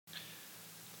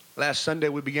Last Sunday,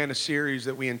 we began a series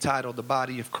that we entitled The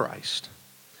Body of Christ.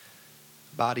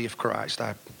 Body of Christ.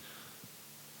 I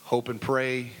hope and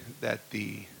pray that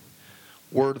the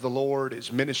word of the Lord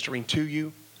is ministering to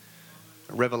you.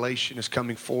 A revelation is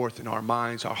coming forth in our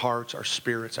minds, our hearts, our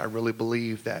spirits. I really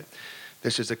believe that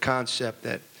this is a concept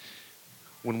that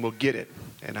when we'll get it,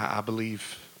 and I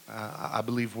believe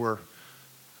we're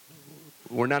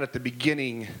not at the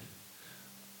beginning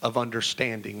of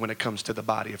understanding when it comes to the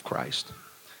body of Christ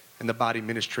and the body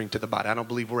ministering to the body. I don't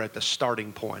believe we're at the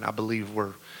starting point. I believe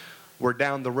we're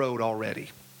down the road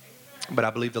already. But I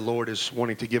believe the Lord is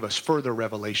wanting to give us further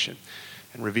revelation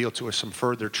and reveal to us some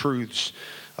further truths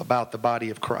about the body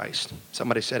of Christ.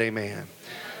 Somebody said amen.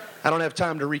 I don't have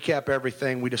time to recap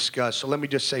everything we discussed, so let me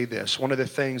just say this. One of the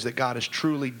things that God is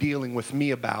truly dealing with me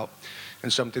about,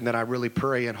 and something that I really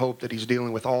pray and hope that He's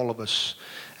dealing with all of us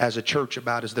as a church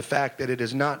about, is the fact that it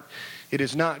is not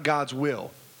God's will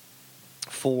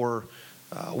for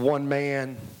one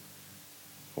man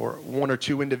or one or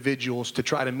two individuals to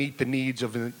try to meet the needs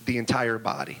of the entire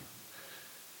body.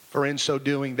 For in so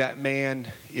doing, that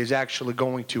man is actually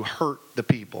going to hurt the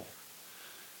people.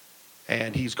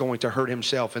 And he's going to hurt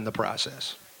himself in the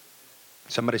process.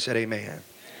 Somebody said amen.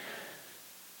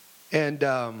 And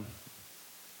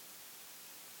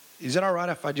is it all right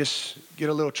if I just get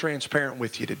a little transparent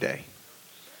with you today?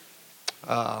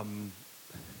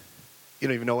 You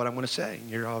don't even know what I'm going to say.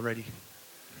 You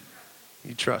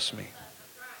trust me.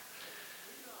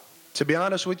 To be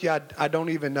honest with you, I don't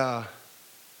even,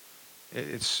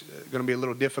 it's going to be a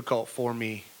little difficult for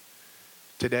me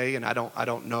today, and I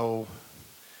don't know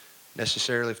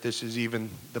necessarily if this is even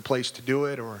the place to do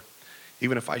it, or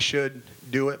even if I should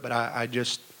do it, but I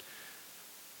just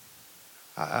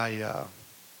want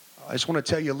to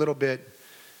tell you a little bit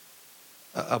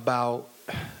about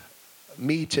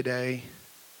me today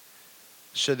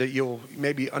so that you'll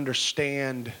maybe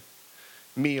understand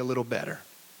me a little better.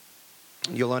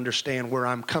 You'll understand where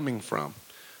I'm coming from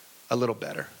a little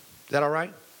better. Is that all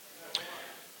right?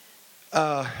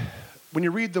 When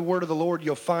you read the word of the Lord,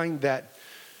 you'll find that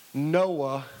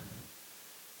Noah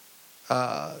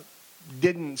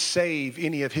didn't save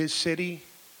any of his city,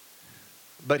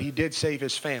 but he did save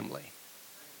his family.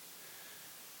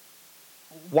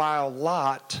 While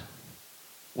Lot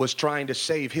was trying to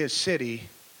save his city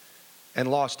and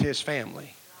lost his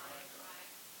family.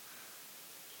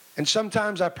 And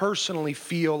sometimes I personally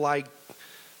feel like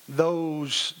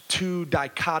those two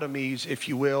dichotomies, if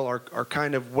you will, are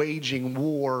kind of waging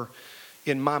war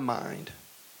in my mind.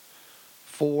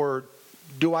 For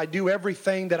do I do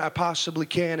everything that I possibly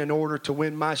can in order to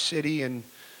win my city and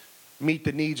meet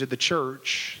the needs of the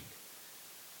church,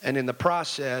 and in the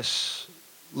process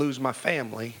lose my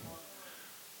family?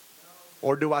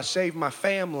 Or do I save my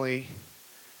family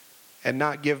and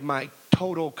not give my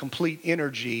total, complete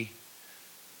energy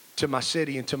to my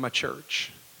city and to my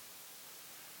church?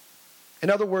 In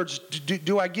other words,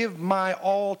 do I give my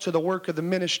all to the work of the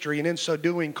ministry and in so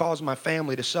doing cause my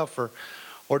family to suffer?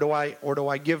 Or do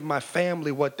I give my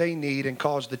family what they need and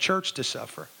cause the church to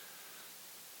suffer?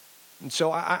 And so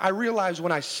I realize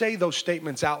when I say those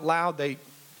statements out loud, it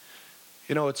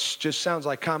just sounds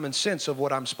like common sense of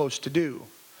what I'm supposed to do.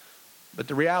 But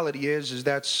the reality is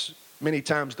that's many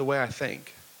times the way I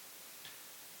think.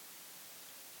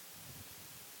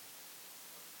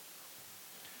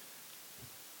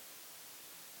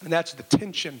 And that's the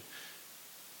tension.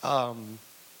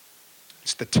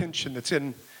 It's the tension that's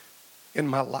in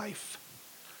my life.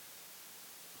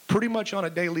 Pretty much on a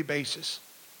daily basis.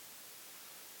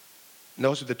 And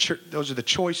those are the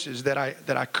choices that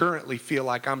I currently feel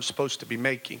like I'm supposed to be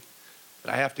making.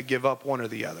 But I have to give up one or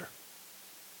the other.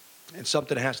 And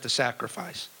something has to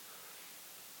sacrifice.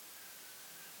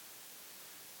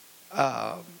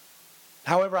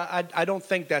 However, I don't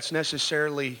think that's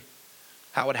necessarily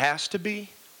how it has to be.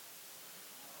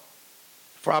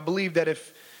 For I believe that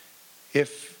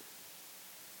if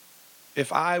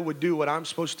I would do what I'm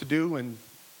supposed to do and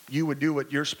you would do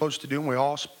what you're supposed to do, and we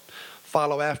all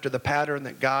follow after the pattern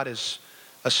that God has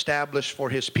established for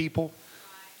His people,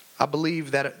 I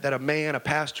believe that a man, a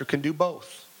pastor, can do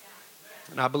both.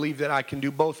 And I believe that I can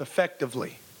do both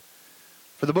effectively.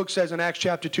 For the book says in Acts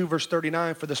chapter 2, verse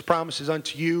 39, "For this promise is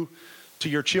unto you, to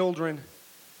your children,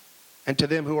 and to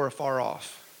them who are afar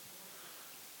off."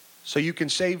 So you can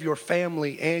save your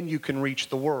family and you can reach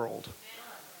the world.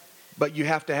 But you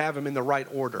have to have them in the right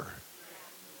order.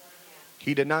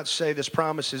 He did not say this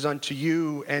promise is unto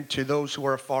you and to those who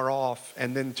are afar off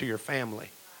and then to your family.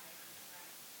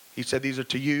 He said these are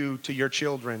to you, to your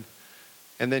children,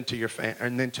 and then to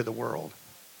and then to the world.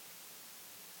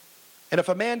 And if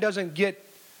a man doesn't get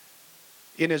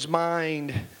in his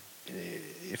mind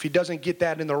if he doesn't get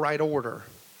that in the right order,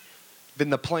 then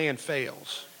the plan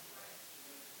fails.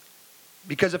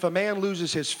 Because if a man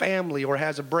loses his family or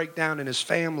has a breakdown in his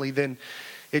family, then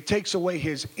it takes away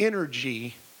his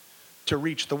energy to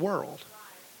reach the world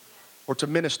or to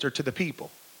minister to the people.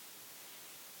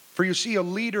 For you see, a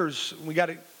leader's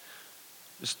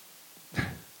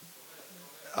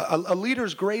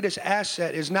greatest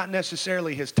asset is not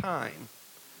necessarily his time.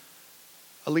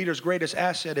 A leader's greatest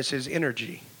asset is his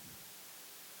energy.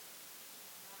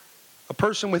 A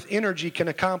person with energy can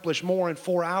accomplish more in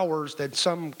 4 hours than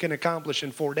some can accomplish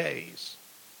in 4 days.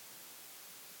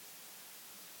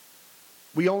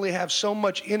 We only have so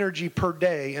much energy per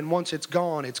day, and once it's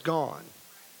gone, it's gone.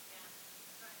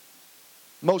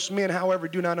 Most men, however,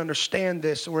 do not understand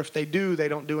this, or if they do, they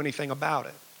don't do anything about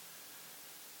it.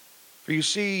 For you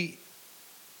see,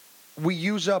 we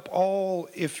use up all,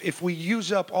 if we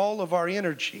use up all of our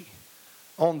energy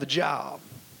on the job,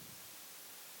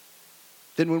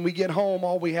 then when we get home,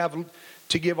 all we have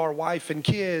to give our wife and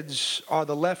kids are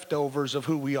the leftovers of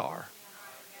who we are.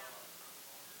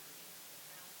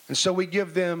 And so we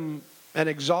give them an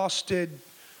exhausted,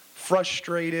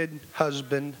 frustrated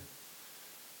husband,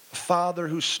 a father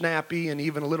who's snappy and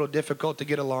even a little difficult to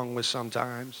get along with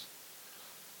sometimes.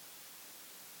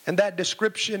 And that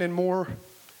description in more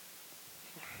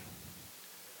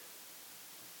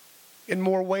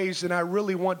ways than I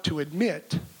really want to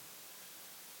admit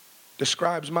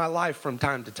describes my life from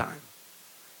time to time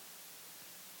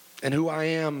and who I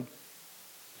am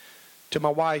to my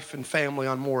wife and family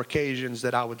on more occasions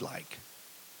that I would like.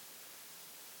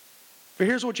 But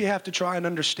here's what you have to try and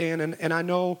understand, and I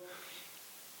know,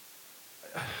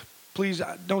 please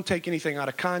don't take anything out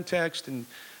of context, and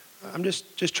I'm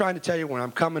just trying to tell you where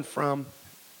I'm coming from.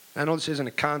 I know this isn't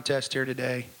a contest here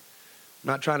today. I'm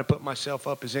not trying to put myself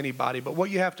up as anybody, but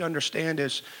what you have to understand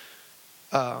is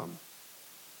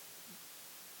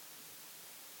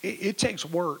it takes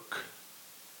work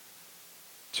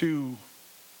to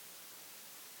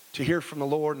hear from the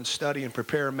Lord and study and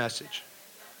prepare a message.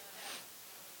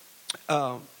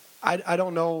 I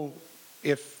don't know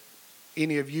if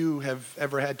any of you have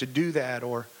ever had to do that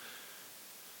or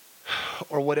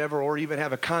whatever, or even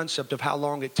have a concept of how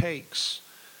long it takes.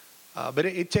 But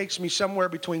it takes me somewhere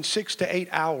between 6 to 8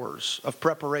 hours of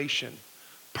preparation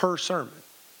per sermon.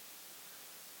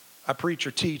 I preach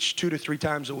or teach 2 to 3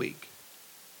 times a week.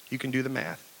 You can do the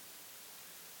math.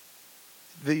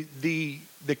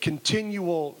 The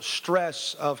continual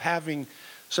stress of having,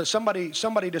 so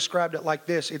somebody described it like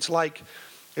this: it's like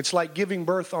giving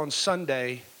birth on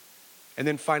Sunday and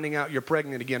then finding out you're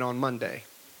pregnant again on Monday.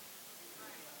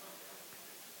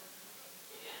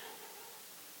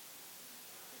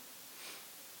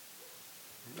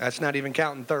 That's not even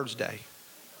counting Thursday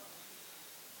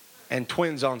and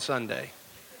twins on Sunday.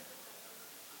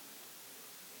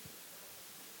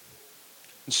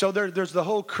 And so there's the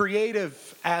whole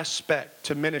creative aspect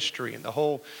to ministry, and the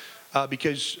whole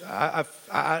because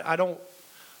I don't.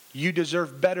 You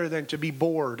deserve better than to be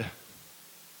bored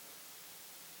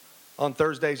on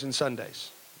Thursdays and Sundays.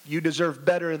 You deserve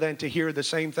better than to hear the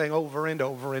same thing over and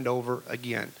over and over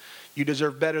again. You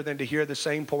deserve better than to hear the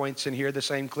same points and hear the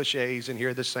same cliches and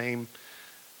hear the same.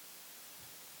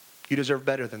 You deserve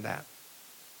better than that.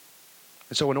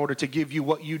 And so in order to give you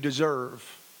what you deserve,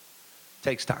 it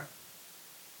takes time.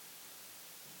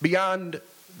 Beyond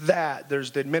that,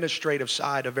 there's the administrative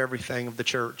side of everything of the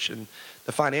church, and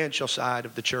the financial side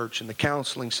of the church, and the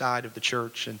counseling side of the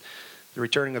church, and the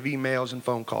returning of emails and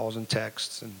phone calls and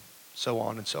texts, and so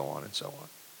on and so on and so on.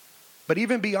 But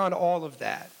even beyond all of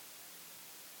that,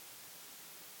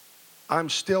 I'm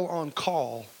still on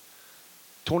call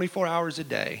 24 hours a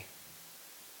day,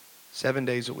 7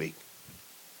 days a week.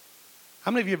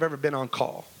 How many of you have ever been on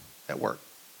call at work?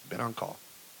 Been on call?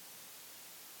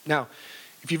 Now,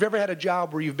 if you've ever had a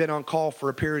job where you've been on call for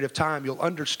a period of time, you'll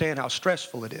understand how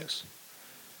stressful it is.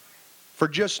 For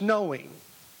just knowing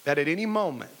that at any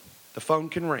moment the phone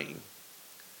can ring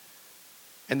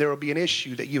and there will be an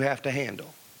issue that you have to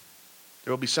handle.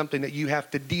 There will be something that you have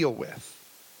to deal with.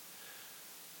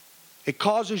 It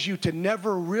causes you to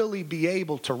never really be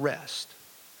able to rest.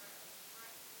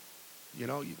 You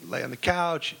know, you lay on the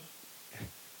couch,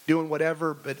 doing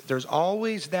whatever, but there's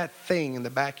always that thing in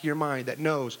the back of your mind that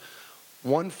knows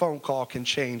one phone call can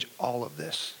change all of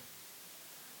this.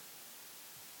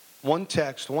 One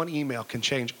text, one email can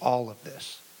change all of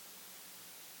this.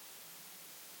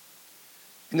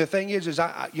 And the thing is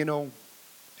I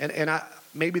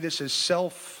maybe this is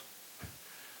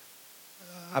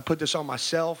I put this on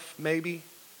myself, maybe.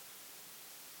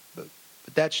 But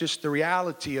that's just the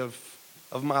reality of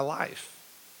my life.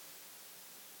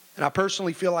 And I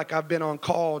personally feel like I've been on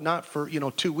call not for,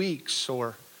 2 weeks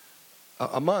or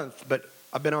a month, but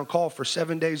I've been on call for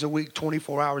 7 days a week,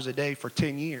 24 hours a day for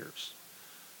 10 years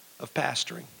of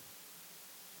pastoring.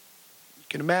 You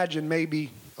can imagine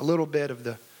maybe a little bit of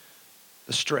the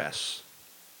stress.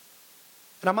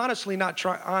 And I'm honestly not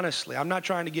trying, I'm not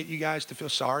trying to get you guys to feel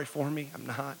sorry for me. I'm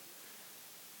not.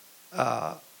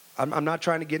 I'm not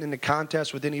trying to get into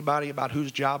contest with anybody about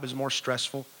whose job is more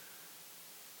stressful.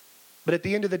 But at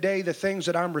the end of the day, the things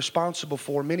that I'm responsible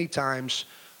for many times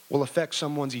will affect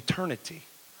someone's eternity.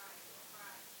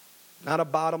 Not a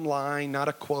bottom line, not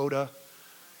a quota,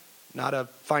 not a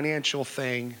financial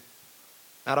thing,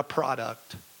 not a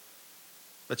product,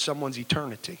 but someone's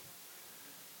eternity.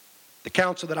 The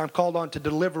counsel that I'm called on to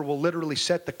deliver will literally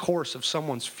set the course of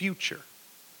someone's future.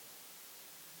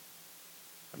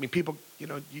 I mean, people,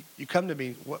 you come to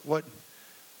me, what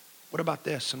about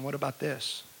this and what about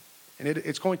this? And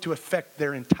it's going to affect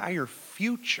their entire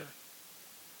future.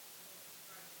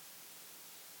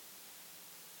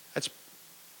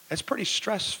 That's pretty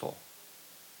stressful.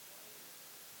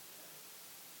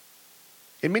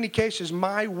 In many cases,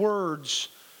 my words,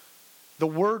 the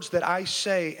words that I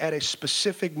say at a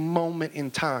specific moment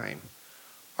in time,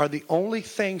 are the only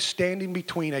thing standing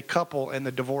between a couple and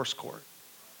the divorce court.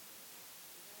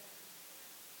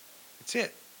 That's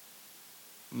it.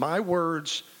 My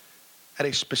words at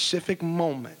a specific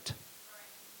moment,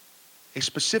 a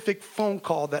specific phone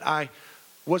call that I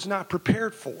was not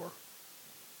prepared for,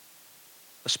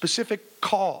 a specific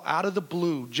call out of the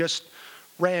blue, just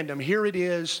random. Here it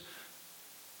is.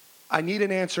 I need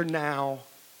an answer now.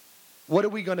 What are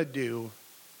we going to do?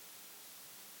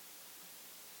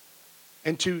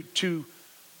 And to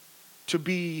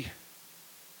be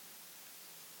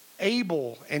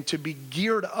able and to be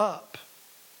geared up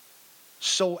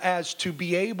so as to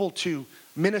be able to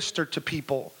minister to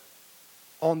people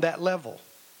on that level.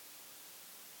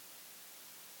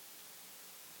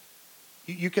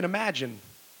 You can imagine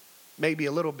maybe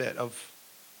a little bit of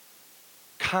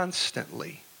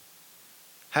constantly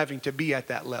having to be at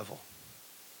that level.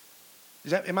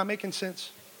 Am I making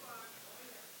sense?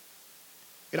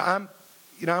 I'm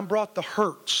brought the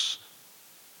hurts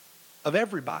of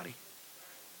everybody.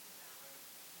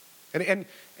 And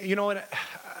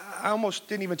I almost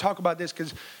didn't even talk about this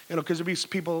because there'd be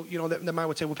people, that might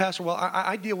would say, well, Pastor,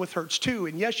 I deal with hurts too.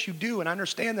 And yes, you do. And I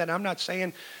understand that. I'm not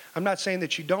saying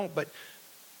that you don't, but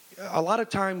a lot of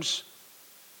times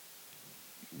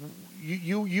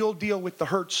you'll deal with the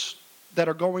hurts that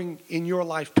are going in your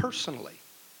life personally.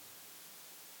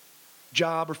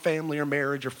 Job or family or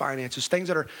marriage or finances, things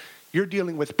that you're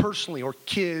dealing with personally, or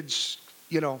kids,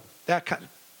 that kind of.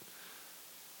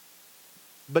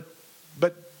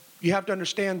 But you have to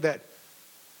understand that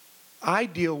I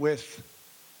deal with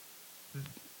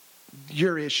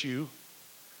your issue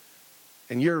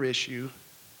and your issue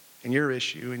and your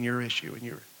issue and your issue and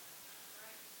your.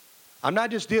 I'm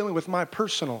not just dealing with my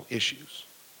personal issues.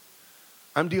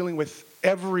 I'm dealing with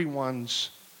everyone's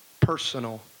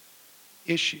personal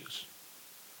issues.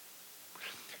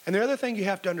 And the other thing you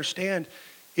have to understand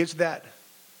is that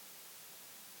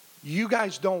you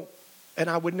guys don't, and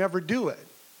I would never do it,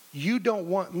 you don't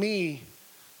want me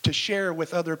to share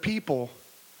with other people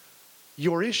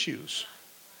your issues.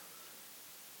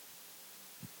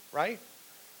 Right?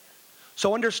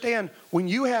 So understand, when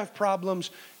you have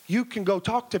problems, you can go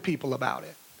talk to people about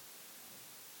it.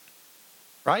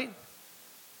 Right?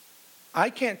 I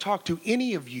can't talk to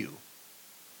any of you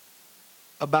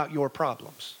about your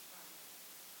problems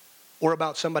or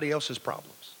about somebody else's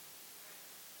problems.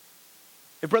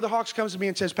 If Brother Hawks comes to me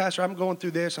and says, Pastor, I'm going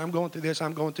through this, I'm going through this,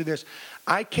 I'm going through this,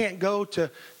 I can't go to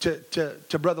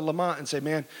Brother Lamont and say,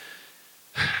 man,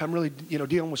 I'm really,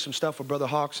 dealing with some stuff with Brother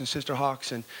Hawks and Sister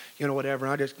Hawks and, whatever.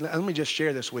 And let me just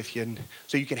share this with you, and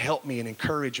so you can help me and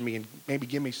encourage me and maybe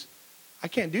give me. I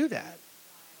can't do that.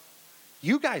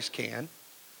 You guys can.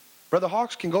 Brother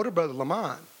Hawks can go to Brother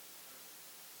Lamont,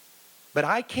 but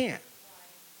I can't.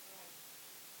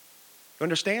 You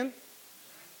understand?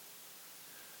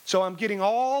 So I'm getting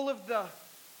all of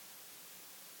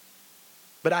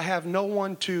but I have no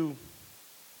one to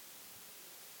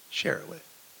share it with.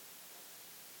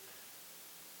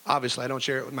 Obviously, I don't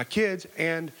share it with my kids,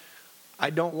 and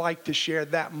I don't like to share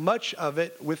that much of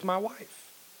it with my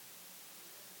wife.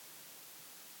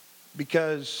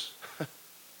 Because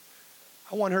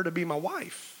I want her to be my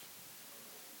wife.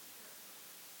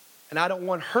 And I don't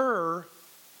want her,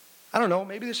 I don't know,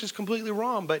 maybe this is completely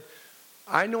wrong, but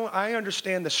I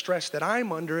understand the stress that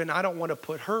I'm under, and I don't want to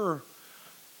put her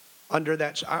under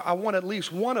that. I want at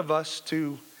least one of us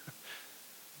to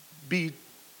be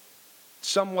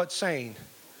somewhat sane.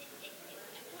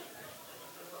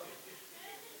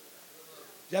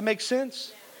 that make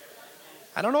sense?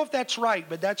 I don't know if that's right,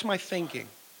 but that's my thinking.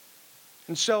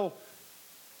 And so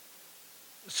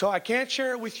I can't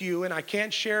share it with you, and I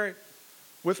can't share it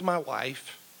with my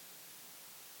wife.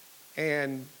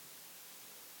 And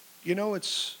you know,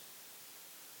 it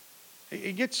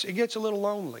gets a little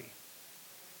lonely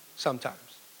sometimes.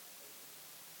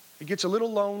 It gets a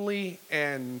little lonely,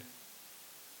 and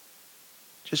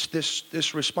just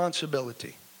this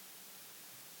responsibility.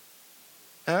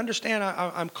 I understand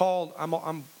I'm called.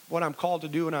 I'm what I'm called to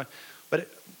do,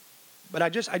 but I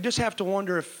just have to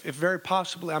wonder if very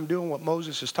possibly I'm doing what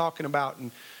Moses is talking about,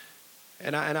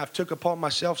 and I've took upon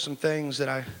myself some things that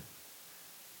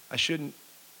I shouldn't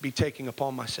be taking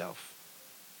upon myself.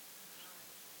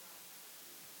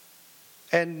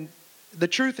 And the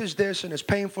truth is this, and it's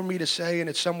painful for me to say, and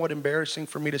it's somewhat embarrassing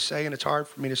for me to say, and it's hard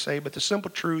for me to say, but the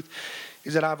simple truth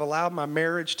is that I've allowed my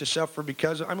marriage to suffer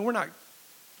because, we're not,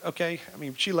 okay?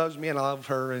 She loves me and I love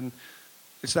her, and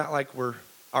it's not like we're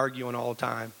arguing all the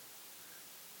time.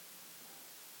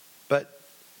 But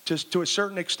just to a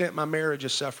certain extent, my marriage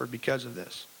has suffered because of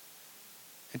this.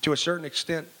 And to a certain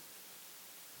extent,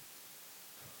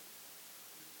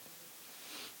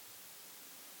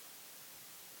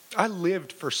 I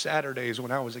lived for Saturdays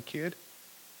when I was a kid.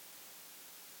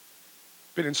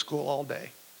 Been in school all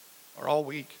day or all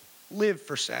week. Lived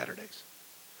for Saturdays.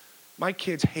 My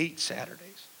kids hate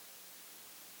Saturdays.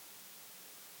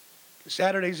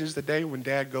 Saturdays is the day when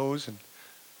Dad goes and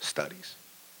studies.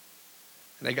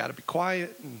 And they got to be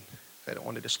quiet, and they don't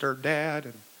want to disturb Dad.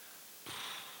 And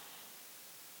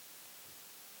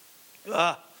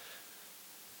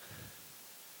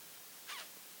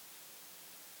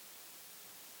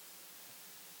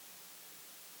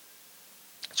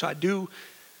So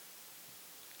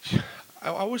I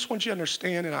always want you to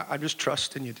understand, and I just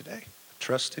trust in you today.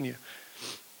 Trust in you.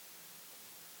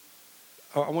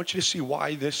 I want you to see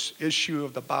why this issue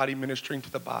of the body ministering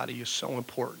to the body is so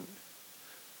important.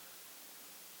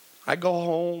 I go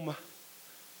home,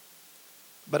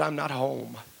 but I'm not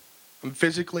home. I'm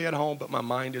physically at home, but my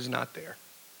mind is not there.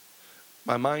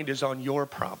 My mind is on your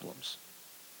problems.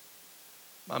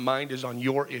 My mind is on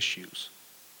your issues.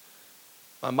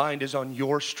 My mind is on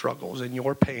your struggles and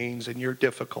your pains and your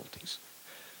difficulties.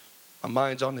 My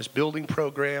mind's on this building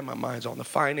program. My mind's on the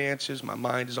finances. My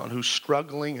mind is on who's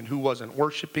struggling and who wasn't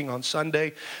worshiping on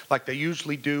Sunday like they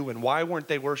usually do, and why weren't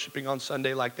they worshiping on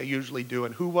Sunday like they usually do,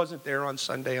 and who wasn't there on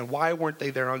Sunday and why weren't they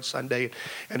there on Sunday,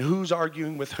 and who's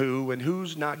arguing with who and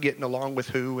who's not getting along with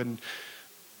who, and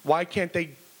why can't they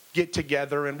get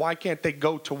together, and why can't they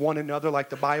go to one another like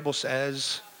the Bible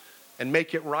says and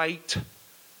make it right.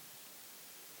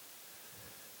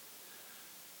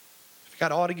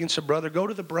 Got audience a brother, go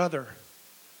to the brother.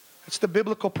 It's the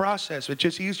biblical process. It's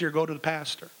just easier, go to the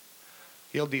pastor.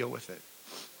 He'll deal with it.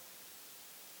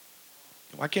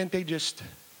 Why can't they just...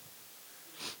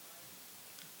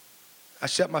 I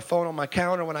set my phone on my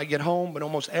counter when I get home, but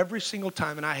almost every single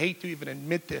time, and I hate to even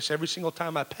admit this, every single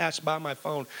time I pass by my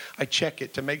phone, I check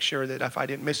it to make sure that if I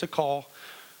didn't miss a call,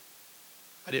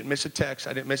 I didn't miss a text,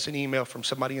 I didn't miss an email from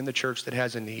somebody in the church that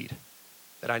has a need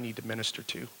that I need to minister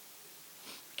to.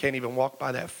 Can't even walk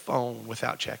by that phone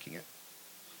without checking it.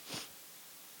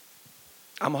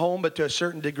 I'm home, but to a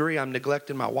certain degree, I'm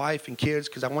neglecting my wife and kids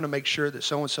because I want to make sure that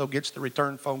so-and-so gets the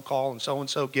return phone call and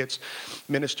so-and-so gets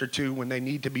ministered to when they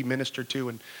need to be ministered to.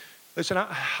 And listen,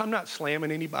 I'm not slamming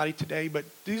anybody today, but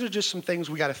these are just some things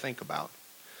we got to think about.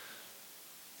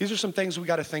 These are some things we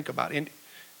got to think about. And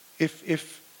and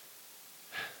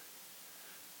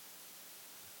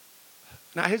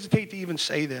I hesitate to even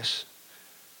say this,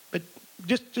 but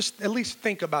just at least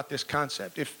think about this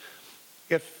concept.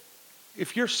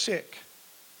 If you're sick,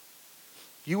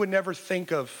 you would never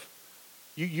think of,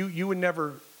 you would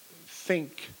never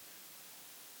think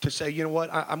to say, you know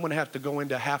what, I'm going to have to go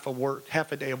into half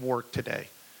a day of work today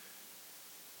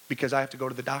because I have to go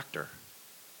to the doctor.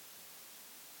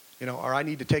 Or I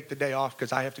need to take the day off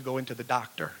because I have to go into the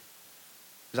doctor.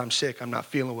 Because I'm sick, I'm not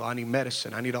feeling well, I need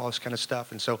medicine, I need all this kind of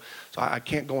stuff. And so I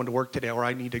can't go into work today, or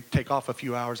I need to take off a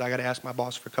few hours. I got to ask my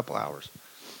boss for a couple hours.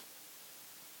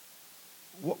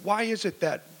 Why is it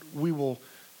that we will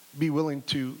be willing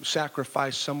to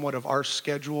sacrifice somewhat of our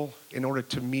schedule in order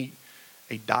to meet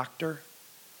a doctor,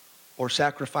 or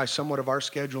sacrifice somewhat of our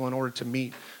schedule in order to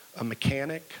meet a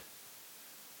mechanic?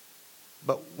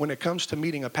 But when it comes to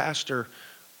meeting a pastor,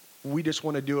 we just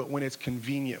want to do it when it's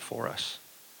convenient for us.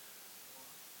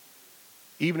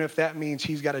 Even if that means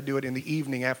he's got to do it in the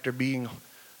evening after being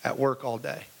at work all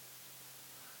day.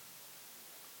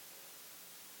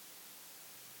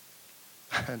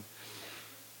 And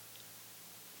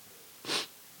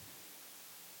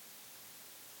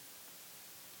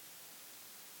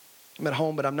I'm at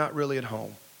home, but I'm not really at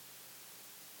home.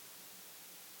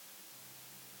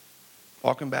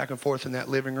 Walking back and forth in that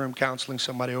living room, counseling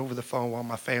somebody over the phone while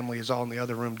my family is all in the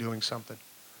other room doing something.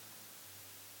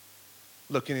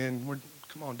 Looking in,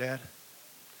 come on, Dad.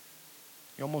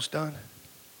 You almost done?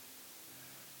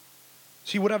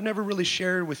 See, what I've never really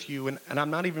shared with you, and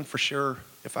I'm not even for sure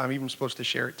if I'm even supposed to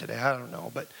share it today, I don't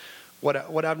know, but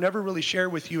what I've never really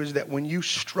shared with you is that when you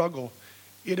struggle,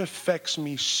 it affects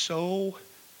me so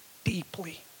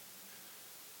deeply.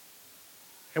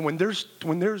 And when there's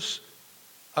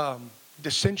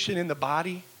dissension in the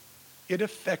body, it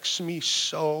affects me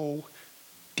so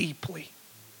deeply.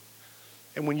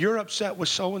 And when you're upset with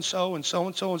so-and-so and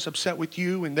so-and-so is upset with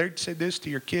you and they say this to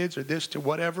your kids or this to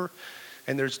whatever,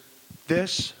 and there's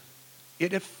this,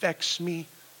 it affects me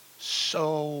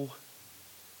so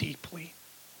deeply.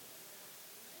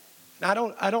 And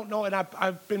I don't know, and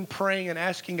I've been praying and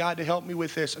asking God to help me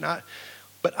with this,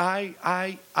 but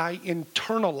I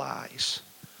internalize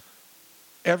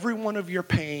every one of your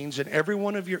pains and every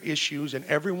one of your issues and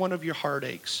every one of your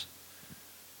heartaches.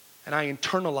 And I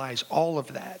internalize all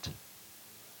of that.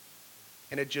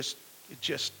 And it just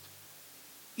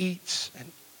eats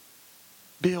and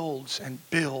builds and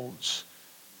builds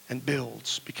and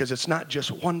builds, because it's not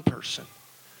just one person.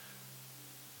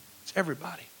 It's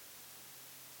everybody.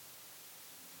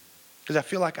 Because I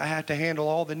feel like I have to handle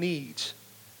all the needs.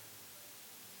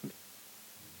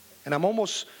 And I'm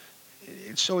almost,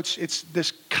 so it's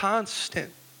this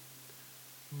constant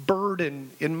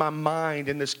burden in my mind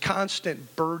and this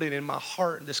constant burden in my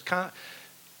heart,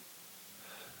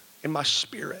 in my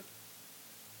spirit.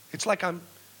 It's like I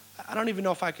don't even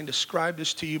know if I can describe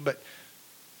this to you, but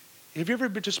have you ever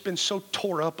just been so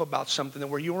tore up about something that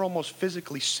where you were almost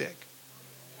physically sick?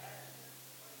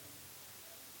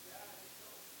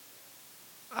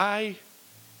 I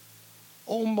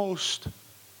almost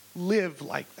live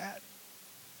like that.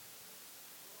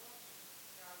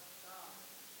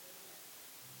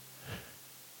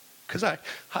 Because I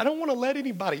don't want to let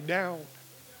anybody down.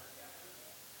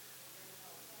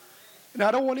 And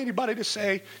I don't want anybody to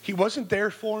say, he wasn't there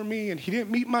for me and he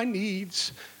didn't meet my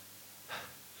needs.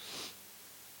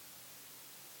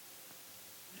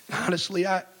 Honestly,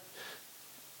 I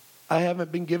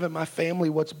haven't been giving my family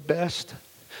what's best.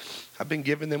 I've been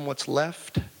giving them what's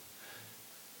left.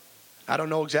 I don't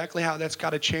know exactly how that's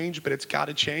got to change, but it's got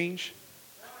to change.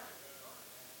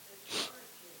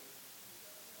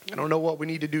 I don't know what we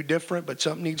need to do different, but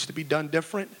something needs to be done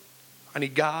different. I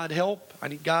need God's help. I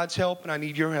need God's help, and I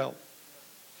need your help.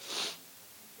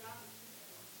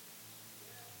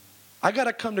 I got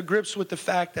to come to grips with the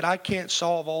fact that I can't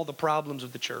solve all the problems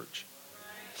of the church.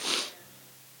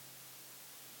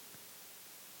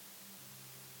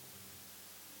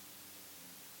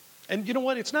 And you know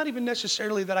what? It's not even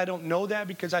necessarily that I don't know that,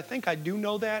 because I think I do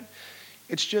know that.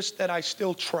 It's just that I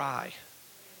still try.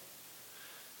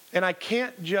 And I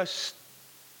can't just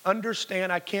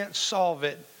understand, I can't solve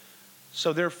it,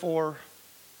 so therefore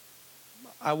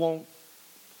I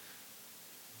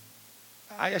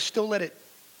still let it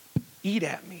eat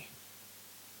at me.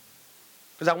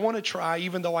 Because I want to try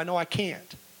even though I know I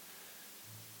can't.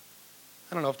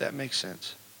 I don't know if that makes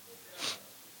sense.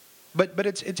 But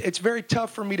it's very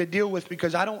tough for me to deal with,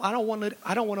 because I don't want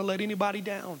to let anybody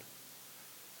down.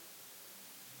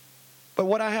 But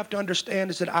what I have to understand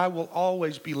is that I will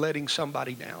always be letting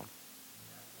somebody down.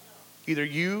 Either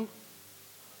you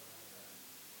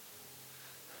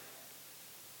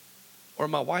or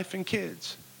my wife and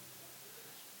kids.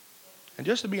 And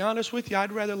just to be honest with you,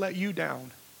 I'd rather let you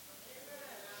down.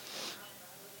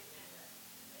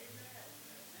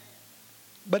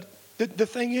 But the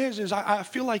thing is I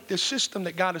feel like the system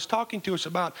that God is talking to us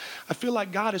about, I feel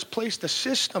like God has placed a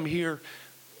system here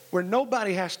where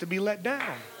nobody has to be let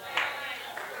down.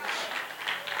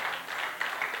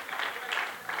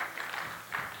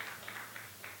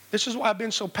 This is why I've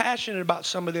been so passionate about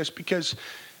some of this, because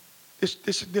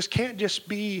this can't just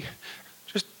be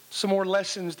just some more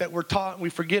lessons that we're taught and we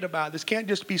forget about. This can't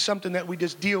just be something that we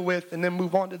just deal with and then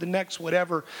move on to the next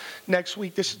whatever next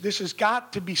week. This has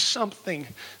got to be something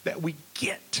that we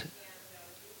get.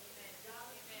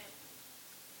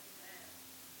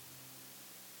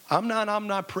 I'm not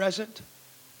omnipresent.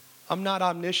 I'm not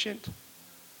omniscient.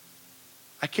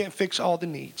 I can't fix all the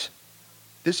needs.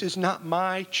 This is not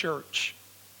my church.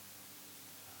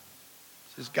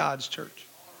 This is God's church.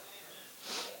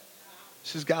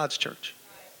 This is God's church.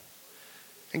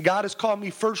 And God has called me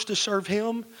first to serve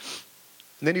Him.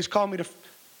 And then He's called me to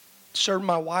serve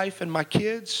my wife and my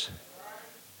kids.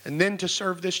 And then to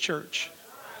serve this church.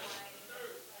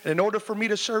 And in order for me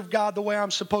to serve God the way I'm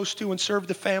supposed to and serve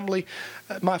the family,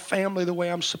 my family the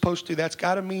way I'm supposed to, that's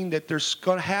got to mean that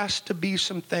has to be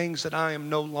some things that I am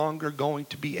no longer going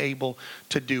to be able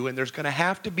to do. And there's going to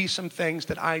have to be some things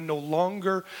that I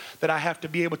have to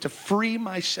be able to free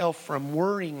myself from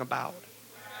worrying about.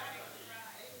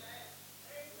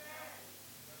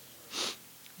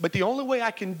 But the only way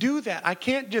I can do that, I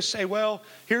can't just say, well,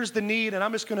 here's the need and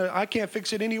I can't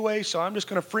fix it anyway, so I'm just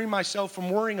going to free myself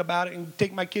from worrying about it and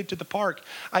take my kid to the park.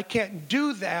 I can't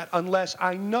do that unless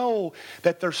I know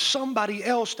that there's somebody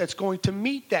else that's going to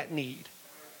meet that need.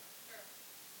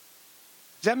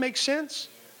 Does that make sense?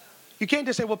 You can't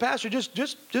just say, well, Pastor,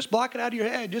 just block it out of your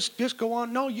head. Just go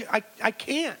on. No, I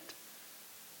can't.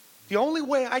 The only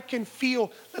way I can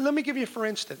feel, let me give you for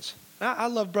instance. I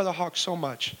love Brother Hawk so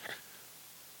much.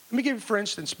 Let me give you for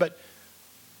instance, but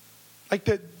like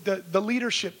the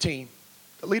leadership team,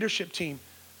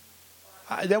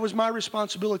 that was my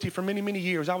responsibility for many, many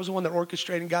years. I was the one that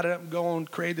orchestrated and got it up and going,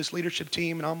 created this leadership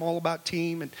team, and I'm all about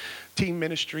team and team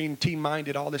ministry and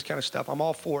team-minded, all this kind of stuff. I'm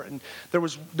all for it. And there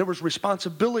was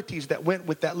responsibilities that went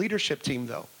with that leadership team,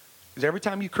 though. Because every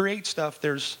time you create stuff,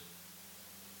 there's,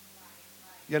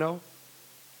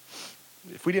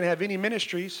 if we didn't have any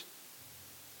ministries,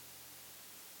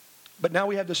 but now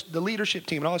we have the leadership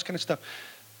team and all this kind of stuff.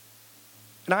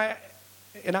 And I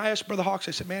asked Brother Hawks,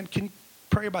 I said, man, can you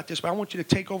pray about this? But I want you to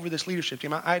take over this leadership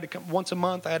team. I had to come once a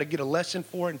month. I had to get a lesson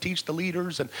for it and teach the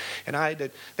leaders. And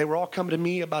they were all coming to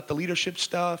me about the leadership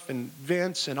stuff and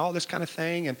Vince and all this kind of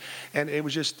thing. And it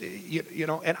was just,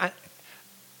 and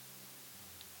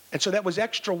so that was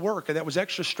extra work and that was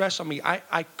extra stress on me.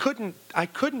 I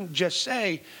couldn't just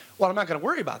say, well, I'm not going to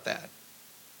worry about that.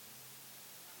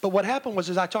 But what happened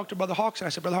was, I talked to Brother Hawks and I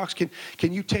said, Brother Hawks,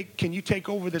 can you take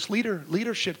over this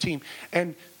leadership team?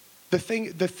 And the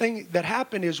thing that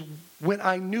happened is, when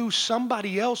I knew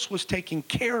somebody else was taking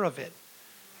care of it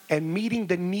and meeting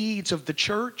the needs of the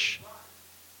church,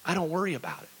 I don't worry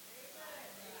about it.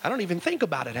 I don't even think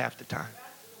about it half the time.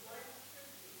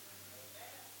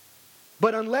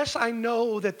 But unless I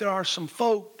know that there are some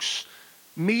folks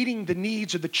meeting the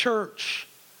needs of the church,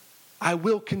 I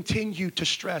will continue to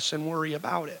stress and worry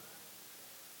about it.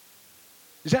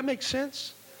 Does that make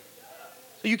sense?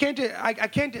 So you can't.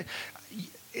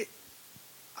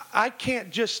 I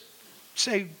can't just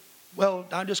say, well,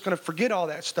 I'm just going to forget all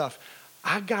that stuff.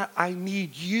 I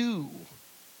need you,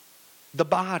 the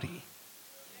body,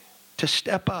 to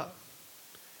step up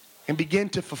and begin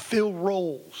to fulfill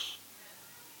roles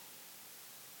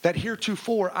that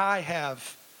heretofore I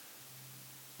have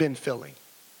been filling.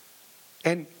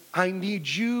 And I need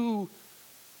you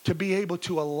to be able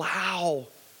to allow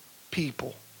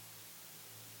people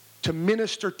to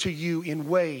minister to you in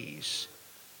ways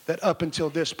that up until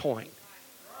this point.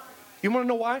 You want to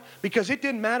know why? Because it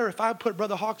didn't matter if I put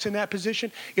Brother Hawks in that position.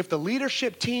 If the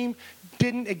leadership team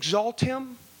didn't exalt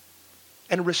him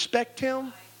and respect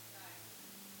him,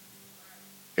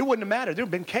 it wouldn't have mattered. There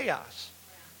would have been chaos.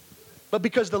 But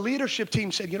because the leadership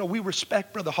team said, we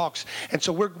respect Brother Hawks, and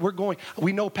so we're going.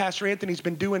 We know Pastor Anthony's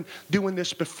been doing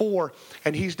this before,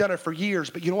 and he's done it for years.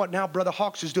 But you know what? Now Brother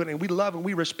Hawks is doing it, and we love and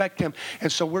we respect him,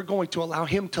 and so we're going to allow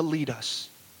him to lead us.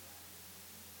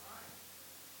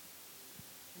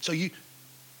 So you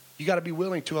got to be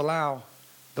willing to allow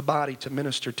the body to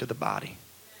minister to the body.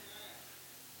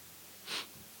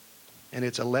 And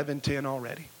it's 11:10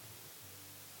 already.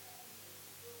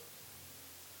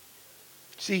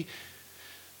 See,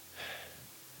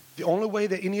 the only way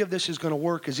that any of this is going to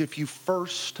work is if you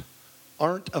first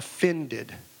aren't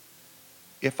offended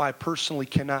if I personally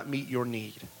cannot meet your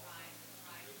need.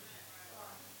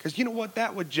 Because you know what?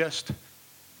 That would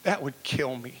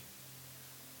kill me.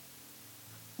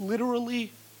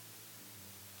 Literally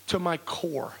to my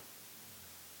core.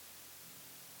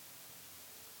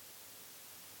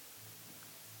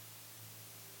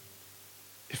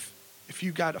 If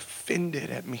you got offended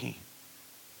at me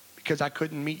because I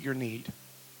couldn't meet your need.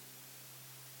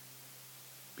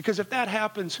 Because if that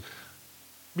happens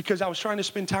because I was trying to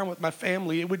spend time with my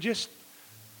family, it would just,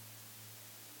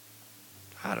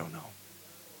 I don't know.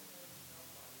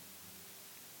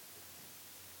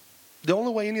 The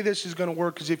only way any of this is going to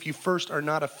work is if you first are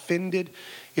not offended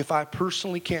if I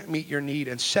personally can't meet your need.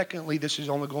 And secondly, this is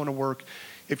only going to work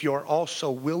if you are also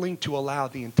willing to allow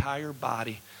the entire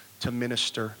body to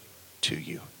minister to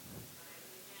you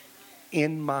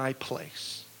in my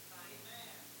place.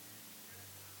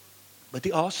 But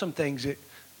the awesome thing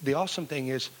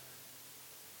is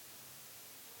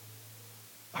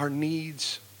our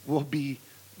needs will be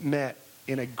met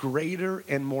in a greater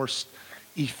and more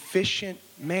efficient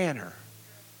manner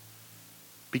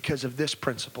because of this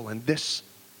principle and this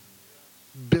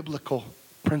biblical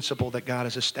principle that God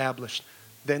has established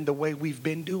than the way we've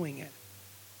been doing it.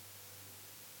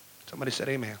 Somebody said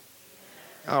amen.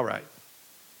 All right.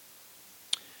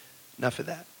 Enough of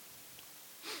that.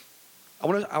 I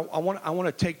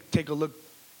want to take a look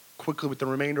quickly with the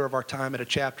remainder of our time at a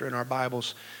chapter in our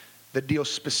Bibles that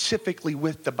deals specifically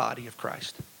with the body of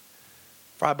Christ.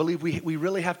 For I believe we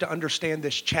really have to understand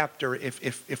this chapter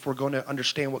if we're going to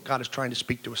understand what God is trying to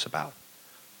speak to us about.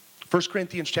 1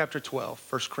 Corinthians chapter 12.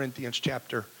 1 Corinthians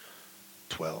chapter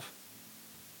 12.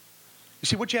 You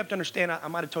see, what you have to understand, I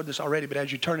might have told this already, but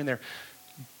as you turn in there,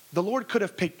 the Lord could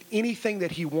have picked anything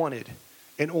that he wanted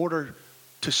in order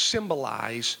to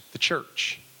symbolize the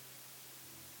church.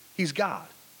 He's God.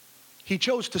 He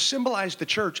chose to symbolize the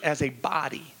church as a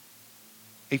body,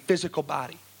 a physical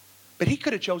body. But he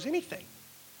could have chose anything.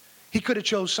 He could have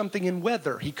chose something in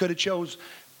weather. He could have chose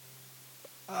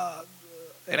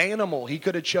an animal. He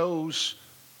could have chose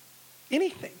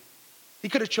anything. He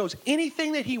could have chose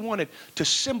anything that he wanted to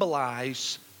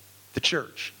symbolize the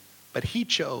church. But he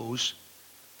chose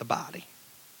the body,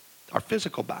 our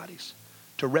physical bodies,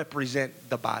 to represent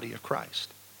the body of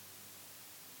Christ.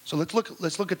 So let's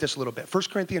look at this a little bit. 1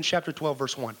 Corinthians chapter 12,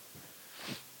 verse 1.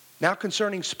 Now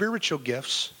concerning spiritual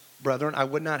gifts, brethren, I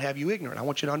would not have you ignorant. I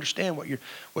want you to understand what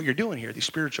you're doing here, these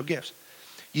spiritual gifts.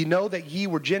 You know that ye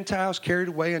were Gentiles carried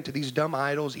away unto these dumb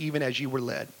idols, even as ye were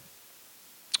led.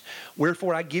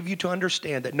 Wherefore I give you to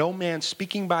understand that no man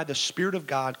speaking by the Spirit of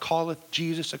God calleth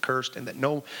Jesus accursed, and that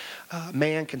no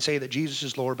man can say that Jesus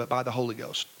is Lord but by the Holy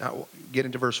Ghost. Now we'll get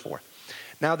into verse 4.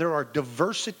 Now there are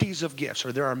diversities of gifts,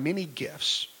 or there are many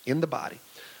gifts in the body,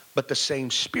 but the same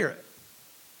Spirit,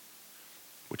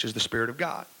 which is the Spirit of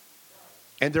God.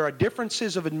 And there are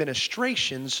differences of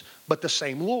administrations, but the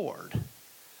same Lord.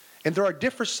 And there are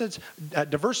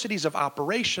diversities of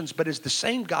operations, but is the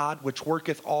same God which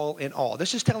worketh all in all.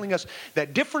 This is telling us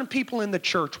that different people in the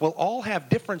church will all have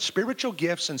different spiritual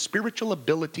gifts and spiritual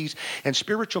abilities and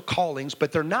spiritual callings,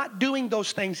 but they're not doing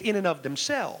those things in and of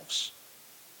themselves.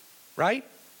 Right?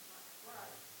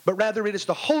 But rather it is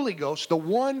the Holy Ghost, the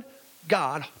one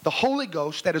God, the Holy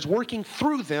Ghost, that is working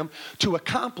through them to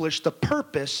accomplish the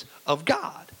purpose of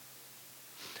God.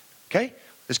 Okay?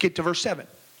 Let's get to verse 7.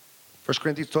 1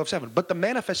 Corinthians 12, 7. But the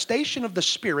manifestation of the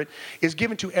Spirit is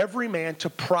given to every man to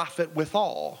profit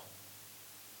withal.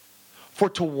 For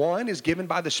to one is given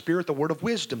by the Spirit the word of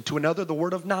wisdom, to another the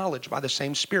word of knowledge by the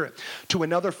same Spirit, to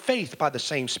another faith by the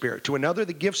same Spirit, to another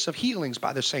the gifts of healings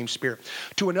by the same Spirit,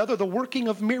 to another the working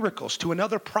of miracles, to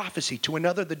another prophecy, to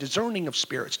another the discerning of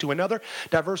spirits, to another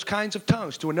diverse kinds of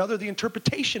tongues, to another the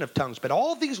interpretation of tongues. But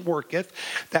all these worketh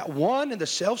that one and the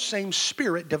selfsame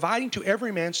Spirit, dividing to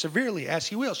every man severely as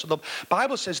he will. So the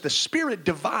Bible says the Spirit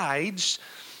divides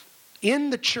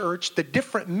in the church the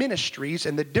different ministries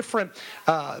and the different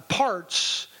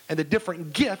parts and the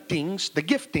different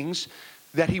giftings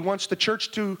that he wants the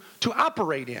church to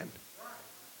operate in.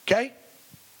 Okay?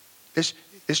 This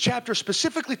chapter is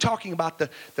specifically talking about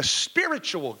the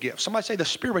spiritual gifts. Somebody say the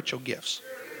spiritual gifts.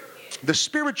 The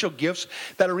spiritual gifts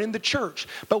that are in the church.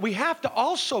 But we have to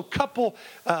also couple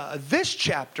this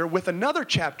chapter with another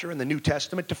chapter in the New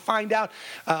Testament to find out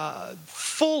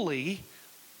fully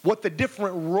what the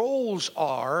different roles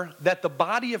are that the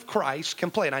body of Christ can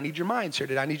play. And I need your minds here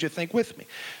today. I need you to think with me.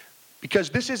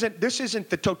 Because this isn't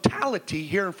the totality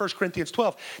here in 1 Corinthians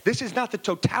 12. This is not the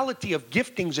totality of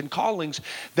giftings and callings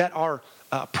that are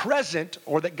present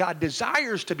or that God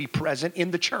desires to be present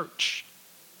in the church,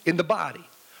 in the body.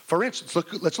 For instance,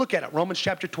 let's look at it. Romans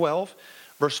chapter 12,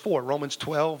 verse 4. Romans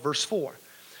 12, verse 4.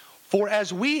 For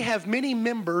as we have many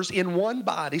members in one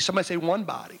body, somebody say one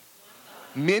body.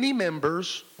 Many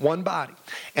members, one body.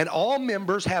 And all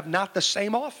members have not the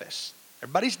same office.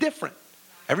 Everybody's different.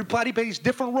 Everybody plays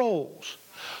different roles.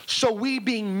 So we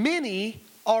being many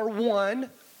are one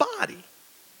body.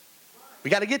 We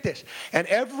got to get this. And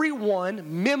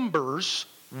everyone members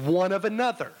one of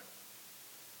another.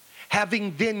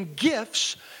 Having then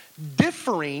gifts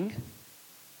differing,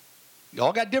 you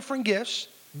all got different gifts,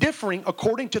 differing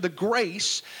according to the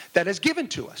grace that is given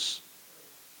to us.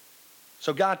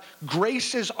 So God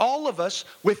graces all of us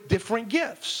with different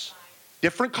gifts,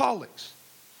 different callings.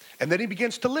 And then he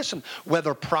begins to listen,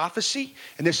 whether prophecy,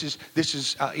 and this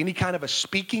is any kind of a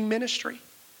speaking ministry.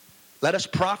 Let us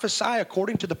prophesy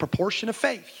according to the proportion of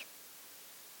faith.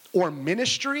 Or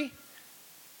ministry.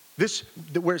 This,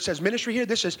 where it says ministry here,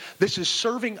 this is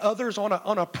serving others on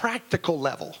a practical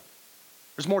level.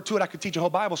 There's more to it. I could teach a whole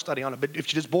Bible study on it. But if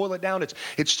you just boil it down,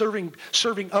 it's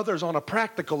serving others on a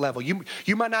practical level.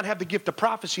 You might not have the gift of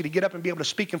prophecy to get up and be able to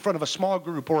speak in front of a small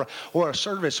group or a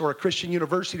service or a Christian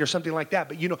university or something like that.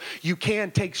 But you can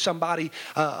take somebody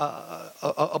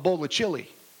a bowl of chili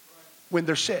when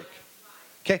they're sick.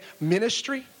 Okay,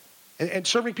 ministry and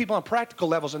serving people on practical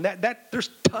levels, and that there's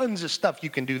tons of stuff you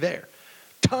can do there.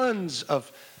 Tons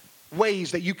of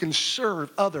ways that you can serve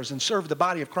others and serve the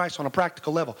body of Christ on a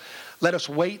practical level. Let us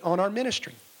wait on our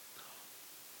ministry.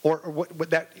 Or what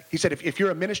that he said, if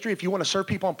you're a ministry, if you want to serve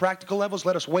people on practical levels,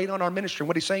 let us wait on our ministry. And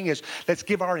what he's saying is, let's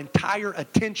give our entire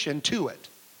attention to it.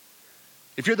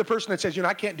 If you're the person that says,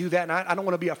 I can't do that, and I don't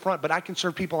want to be up front, but I can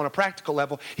serve people on a practical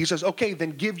level, he says, okay,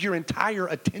 then give your entire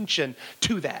attention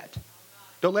to that.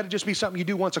 Don't let it just be something you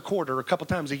do once a quarter or a couple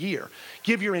times a year.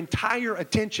 Give your entire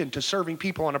attention to serving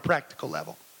people on a practical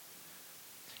level.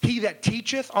 He that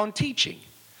teacheth on teaching.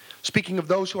 Speaking of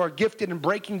those who are gifted in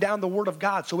breaking down the word of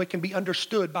God so it can be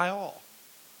understood by all.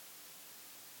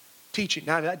 Teaching.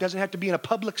 Now, that doesn't have to be in a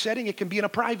public setting. It can be in a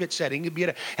private setting. It can be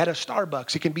at a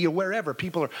Starbucks. It can be wherever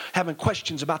people are having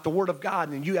questions about the word of God,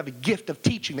 and you have a gift of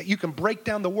teaching that you can break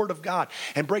down the word of God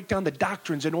and break down the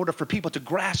doctrines in order for people to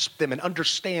grasp them and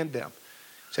understand them.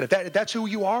 So if that's who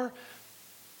you are,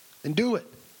 then do it.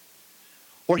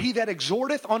 Or he that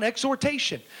exhorteth on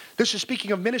exhortation. This is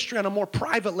speaking of ministry on a more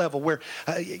private level where,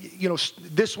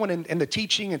 this one and the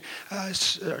teaching are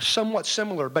somewhat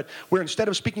similar, but where instead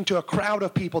of speaking to a crowd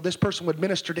of people, this person would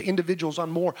minister to individuals on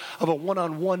more of a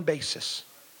one-on-one basis.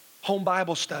 Home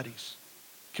Bible studies,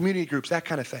 community groups, that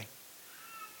kind of thing.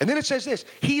 And then it says this,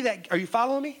 are you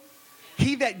following me?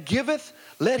 He that giveth,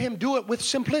 let him do it with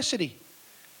simplicity.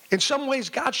 In some ways,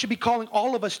 God should be calling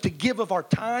all of us to give of our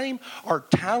time, our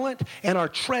talent, and our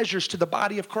treasures to the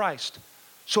body of Christ,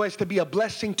 so as to be a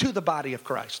blessing to the body of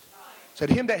Christ. Said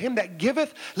him that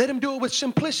giveth, let him do it with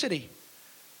simplicity.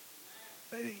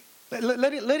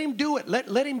 Let him do it.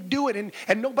 Let him do it,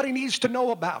 and nobody needs to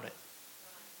know about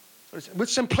it. With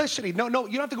simplicity. No, you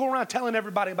don't have to go around telling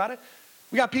everybody about it.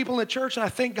 We got people in the church, and I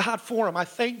thank God for them.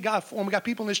 We got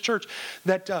people in this church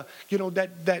that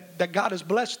that God has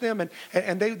blessed them, and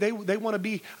they want to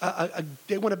be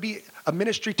a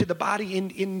ministry to the body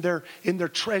in their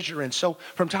treasure. And so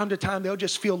from time to time, they'll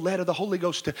just feel led of the Holy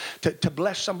Ghost to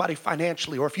bless somebody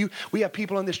financially. Or we have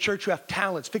people in this church who have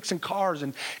talents, fixing cars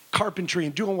and carpentry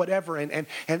and doing whatever, and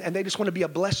they just want to be a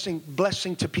blessing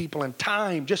to people, and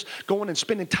time, just going and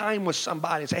spending time with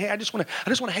somebody and say, hey, I just want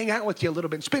to hang out with you a little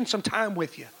bit and spend some time with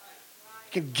you.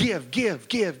 You can give.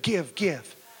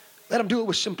 Let them do it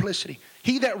with simplicity.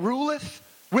 He that ruleth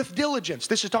with diligence.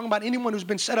 This is talking about anyone who's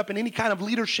been set up in any kind of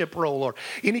leadership role or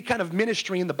any kind of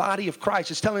ministry in the body of Christ.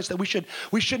 It's telling us that we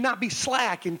should not be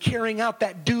slack in carrying out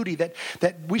that duty, that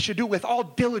we should do it with all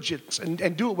diligence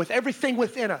and do it with everything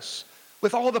within us,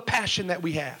 with all the passion that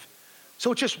we have.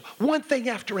 So it's just one thing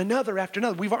after another after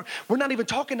another. We're not even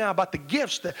talking now about the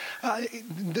gifts.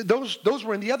 Those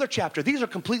were in the other chapter. These are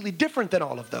completely different than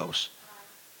all of those.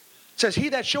 It says, he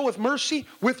that showeth mercy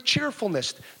with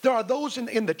cheerfulness. There are those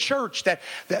in the church that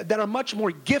are much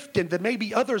more gifted than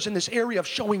maybe others in this area of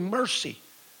showing mercy.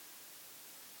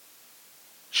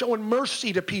 Showing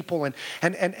mercy to people and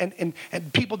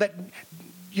people that,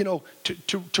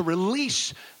 to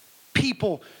release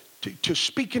people to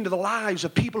speak into the lives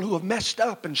of people who have messed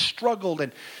up and struggled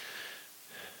and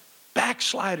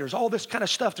backsliders, all this kind of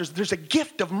stuff. There's a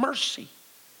gift of mercy.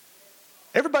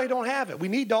 Everybody don't have it. We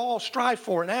need to all strive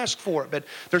for it and ask for it, but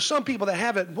there's some people that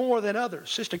have it more than others.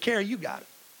 Sister Carrie, you got it.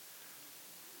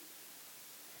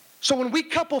 So when we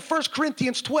couple 1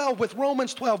 Corinthians 12 with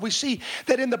Romans 12, we see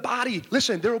that in the body,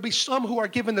 listen, there will be some who are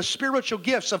given the spiritual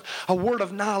gifts of a word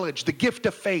of knowledge, the gift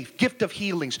of faith, gift of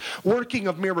healings, working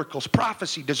of miracles,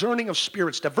 prophecy, discerning of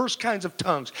spirits, diverse kinds of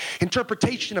tongues,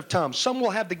 interpretation of tongues. Some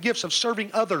will have the gifts of serving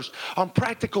others on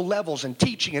practical levels and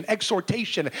teaching and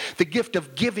exhortation, the gift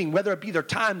of giving, whether it be their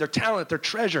time, their talent, their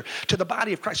treasure to the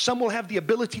body of Christ. Some will have the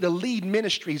ability to lead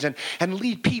ministries and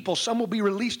lead people. Some will be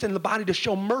released in the body to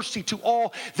show mercy to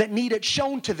all that need it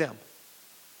shown to them.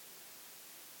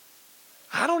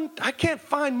 I can't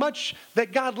find much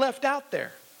that God left out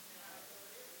there.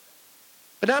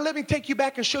 But now let me take you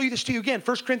back and show you this to you again.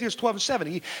 1 Corinthians 12 and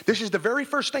 7. This is the very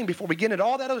first thing before we get into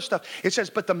all that other stuff. It says,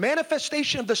 but the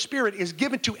manifestation of the Spirit is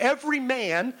given to every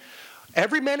man.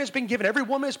 Every man has been given, every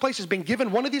woman in his place has been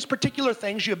given one of these particular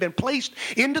things. You have been placed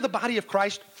into the body of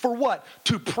Christ for what?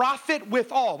 To profit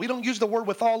with all. We don't use the word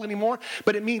with all anymore,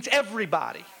 but it means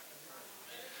everybody.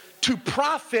 To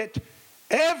profit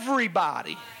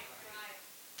everybody.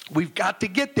 We've got to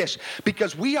get this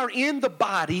because we are in the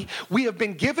body. We have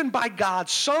been given by God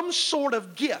some sort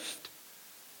of gift.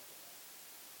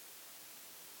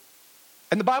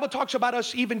 And the Bible talks about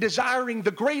us even desiring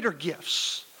the greater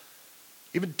gifts,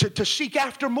 even to seek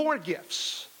after more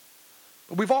gifts.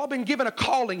 But we've all been given a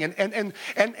calling and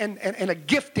a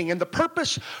gifting. And the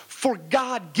purpose for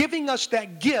God giving us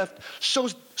that gift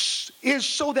is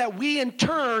so that we in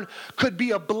turn could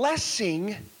be a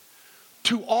blessing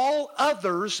to all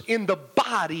others in the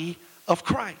body of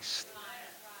Christ.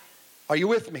 Are you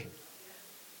with me?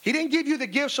 He didn't give you the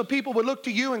gift so people would look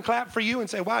to you and clap for you and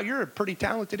say, wow, you're a pretty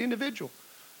talented individual.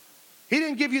 He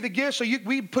didn't give you the gift so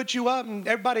we put you up and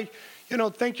everybody,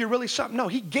 think you're really something. No,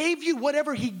 he gave you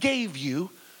whatever he gave you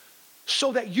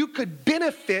so that you could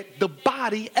benefit the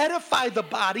body, edify the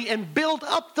body, and build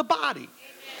up the body.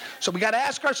 So we got to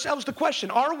ask ourselves the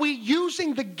question, are we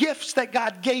using the gifts that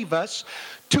God gave us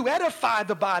to edify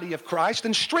the body of Christ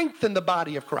and strengthen the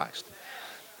body of Christ?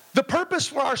 The purpose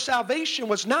for our salvation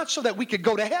was not so that we could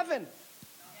go to heaven.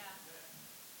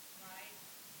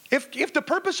 If the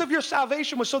purpose of your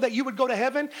salvation was so that you would go to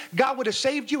heaven, God would have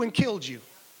saved you and killed you.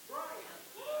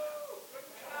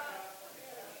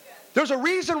 There's a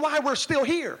reason why we're still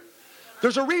here.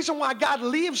 There's a reason why God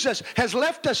leaves us, has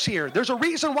left us here. There's a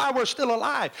reason why we're still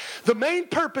alive. The main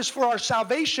purpose for our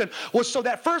salvation was so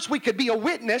that first we could be a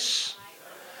witness,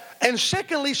 and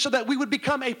secondly, so that we would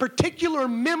become a particular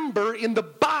member in the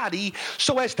body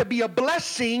so as to be a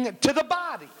blessing to the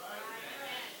body.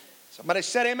 Somebody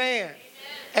said amen.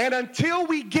 And until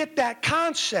we get that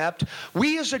concept,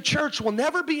 we as a church will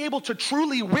never be able to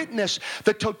truly witness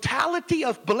the totality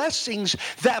of blessings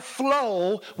that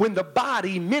flow when the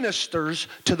body ministers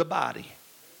to the body.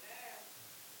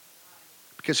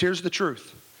 Because here's the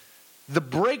truth. The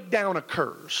breakdown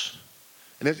occurs.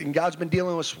 And God's been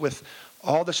dealing with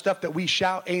all the stuff that we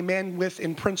shout amen with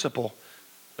in principle.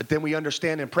 But then we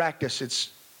understand in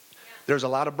practice, there's a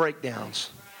lot of breakdowns.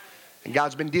 And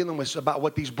God's been dealing with us about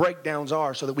what these breakdowns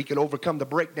are so that we can overcome the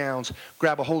breakdowns,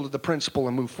 grab a hold of the principle,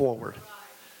 and move forward.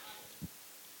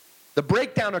 The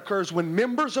breakdown occurs when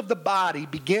members of the body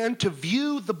begin to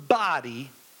view the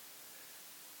body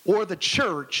or the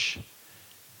church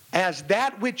as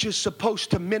that which is supposed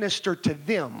to minister to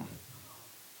them,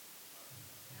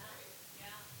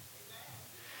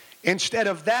 instead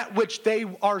of that which they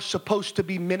are supposed to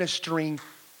be ministering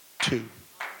to.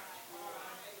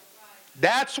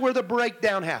 That's where the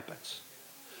breakdown happens.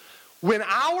 When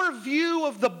our view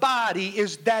of the body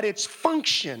is that its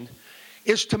function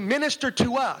is to minister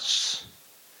to us,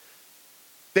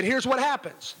 then here's what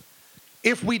happens.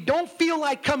 If we don't feel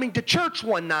like coming to church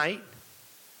one night,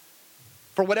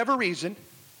 for whatever reason,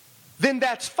 then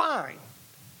that's fine.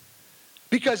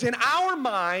 Because in our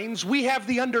minds, we have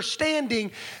the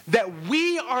understanding that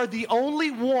we are the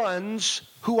only ones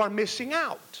who are missing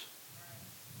out.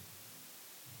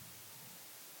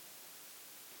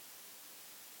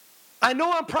 I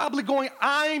know I'm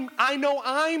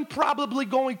probably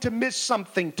going to miss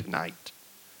something tonight.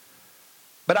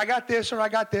 But I got this, or I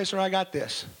got this, or I got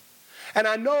this. And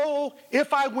I know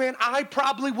if I went, I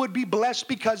probably would be blessed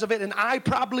because of it, and I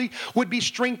probably would be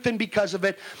strengthened because of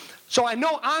it. So I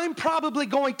know I'm probably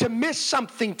going to miss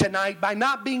something tonight by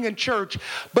not being in church,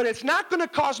 but it's not going to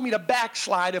cause me to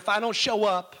backslide if I don't show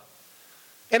up.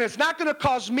 And it's not going to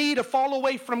cause me to fall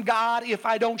away from God if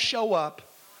I don't show up.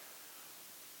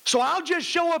 So I'll just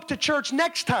show up to church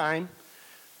next time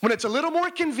when it's a little more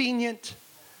convenient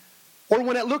or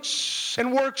when it looks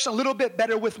and works a little bit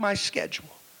better with my schedule.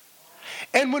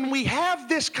 And when we have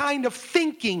this kind of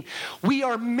thinking, we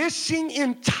are missing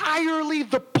entirely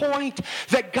the point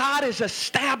that God has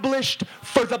established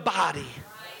for the body.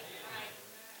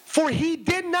 For he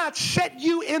did not set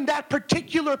you in that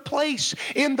particular place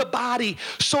in the body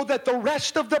so that the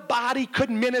rest of the body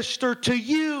could minister to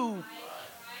you.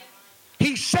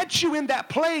 He set you in that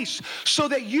place so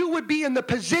that you would be in the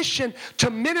position to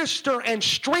minister and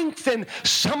strengthen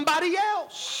somebody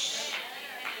else.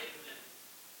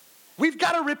 We've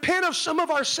got to repent of some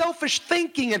of our selfish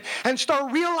thinking and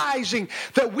start realizing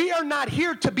that we are not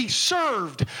here to be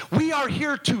served. We are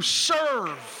here to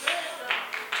serve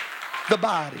the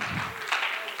body.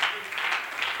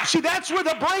 See, that's where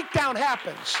the breakdown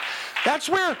happens. That's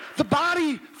where the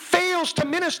body fails to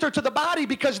minister to the body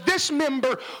because this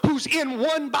member who's in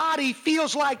one body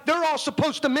feels like they're all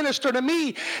supposed to minister to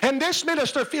me, and this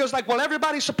minister feels like, well,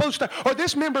 everybody's supposed to, or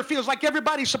this member feels like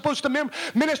everybody's supposed to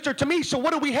minister to me. So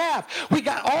what do we have? We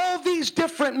got all these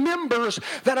different members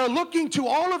that are looking to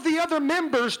all of the other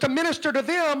members to minister to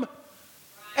them,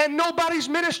 and nobody's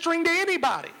ministering to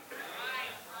anybody.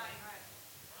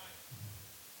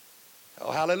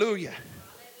 Oh, hallelujah.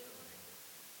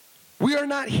 We are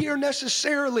not here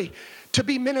necessarily to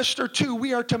be ministered to.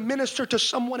 We are to minister to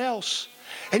someone else.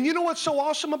 And you know what's so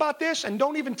awesome about this? And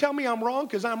don't even tell me I'm wrong,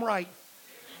 because I'm right.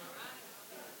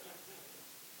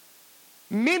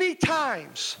 Many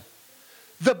times,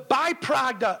 the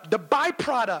byproduct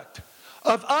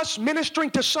of us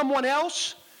ministering to someone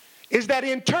else is that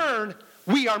in turn,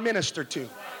 we are ministered to.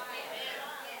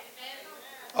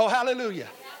 Oh, hallelujah.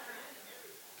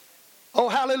 Oh,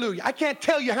 hallelujah. I can't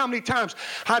tell you how many times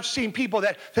I've seen people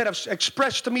that have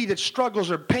expressed to me that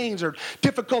struggles or pains or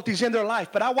difficulties in their life.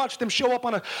 But I watched them show up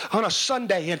on a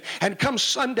Sunday. And come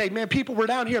Sunday, man, people were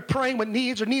down here praying with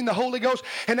needs or needing the Holy Ghost.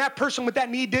 And that person with that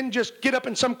need didn't just get up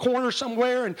in some corner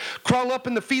somewhere and crawl up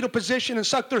in the fetal position and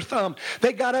suck their thumb.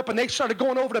 They got up and they started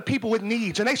going over to people with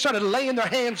needs. And they started laying their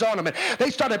hands on them. And they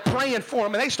started praying for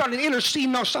them. And they started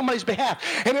interceding on somebody's behalf.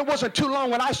 And it wasn't too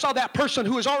long when I saw that person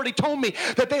who has already told me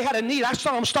that they had a need. I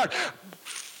saw them start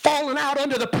falling out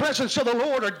under the presence of the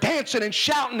Lord, or dancing and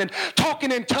shouting and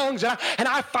talking in tongues. And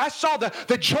I saw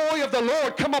the joy of the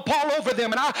Lord come up all over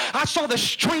them. And I saw the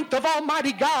strength of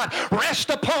Almighty God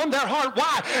rest upon their heart.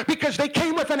 Why? Because they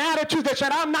came with an attitude that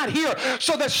said, I'm not here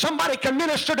so that somebody can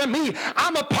minister to me.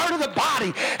 I'm a part of the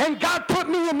body. And God put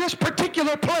me in this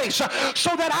particular place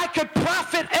so that I could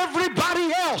profit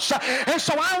everybody else. And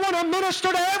so I want to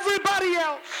minister to everybody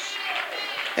else.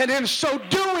 And in so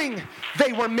doing,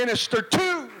 they were ministered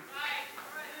to.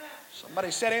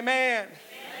 Somebody said amen.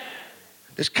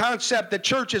 This concept that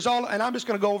church is all, and I'm just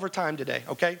going to go over time today,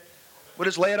 okay? We'll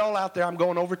just lay it all out there. I'm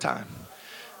going over time.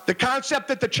 The concept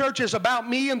that the church is about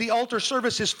me and the altar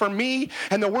service is for me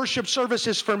and the worship service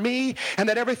is for me and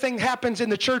that everything happens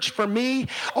in the church for me,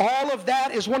 all of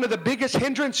that is one of the biggest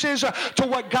hindrances to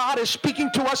what God is speaking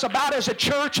to us about as a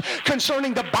church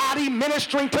concerning the body,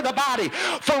 ministering to the body.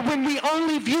 For when we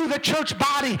only view the church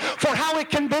body for how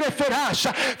it can benefit us,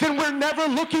 then we're never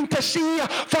looking to see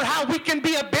for how we can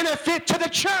be a benefit to the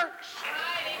church.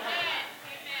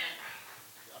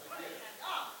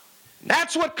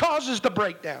 That's what causes the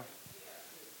breakdown.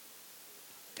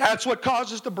 That's what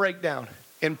causes the breakdown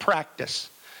in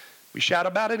practice. We shout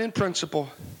about it in principle,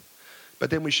 but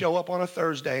then we show up on a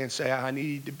Thursday and say,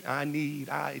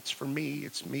 it's for me,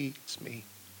 it's me.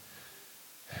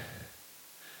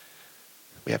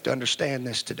 We have to understand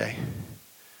this today.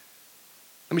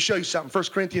 Let me show you something. 1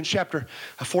 Corinthians chapter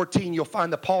 14, you'll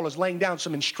find that Paul is laying down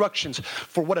some instructions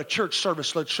for what a church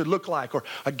service should look like, or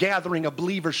a gathering of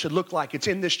believers should look like. It's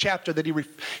in this chapter that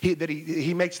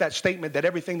he makes that statement that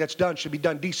everything that's done should be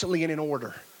done decently and in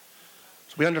order.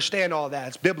 So we understand all that.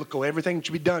 It's biblical. Everything that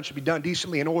should be done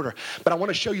decently in order. But I want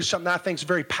to show you something that I think is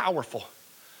very powerful.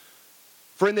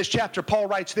 For in this chapter, Paul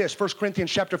writes this, 1 Corinthians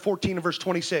chapter 14 and verse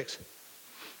 26.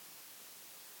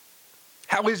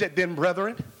 How is it then,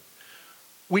 brethren,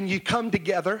 when you come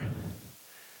together,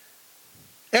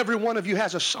 every one of you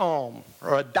has a psalm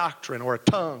or a doctrine or a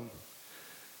tongue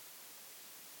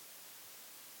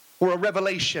or a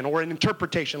revelation or an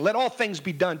interpretation? Let all things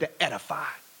be done to edify.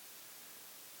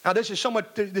 Now this is so much.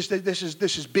 This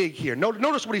is big here.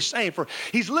 Notice what he's saying. For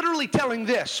he's literally telling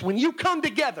this: when you come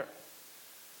together,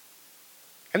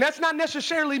 and that's not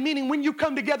necessarily meaning when you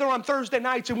come together on Thursday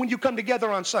nights and when you come together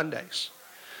on Sundays.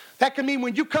 That can mean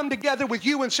when you come together with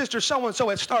you and sister so-and-so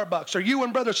at Starbucks, or you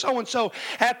and brother so-and-so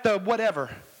at the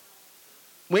whatever.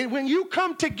 When you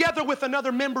come together with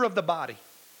another member of the body,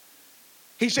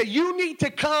 he said you need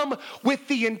to come with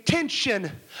the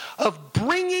intention of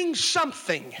bringing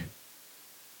something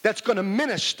that's going to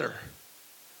minister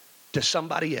to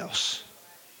somebody else.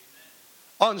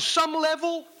 On some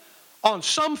level, on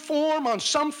some form, on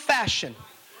some fashion,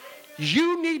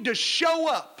 you need to show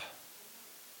up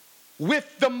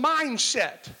with the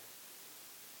mindset,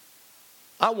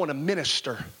 I want to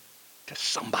minister to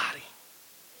somebody.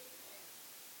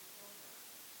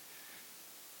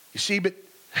 You see, but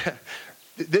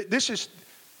this is,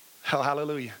 oh,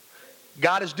 hallelujah.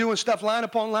 God is doing stuff line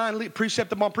upon line,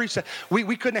 precept upon precept.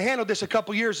 We couldn't have handled this a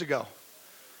couple years ago.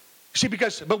 See,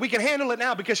 but we can handle it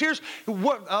now, because here's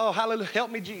what, oh, hallelujah, help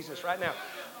me Jesus right now.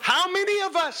 How many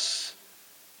of us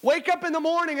wake up in the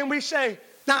morning and we say,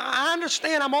 now, I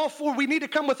understand, I'm all for, we need to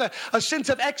come with a sense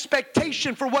of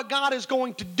expectation for what God is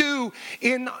going to do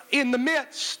in the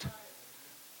midst.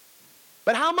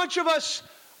 But how much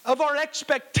of our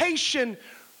expectation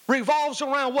revolves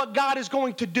around what God is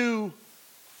going to do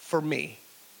for me?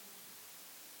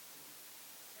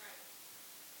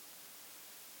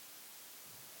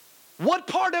 What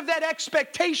part of that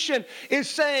expectation is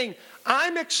saying,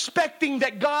 I'm expecting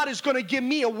that God is going to give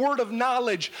me a word of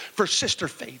knowledge for Sister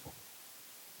Favor?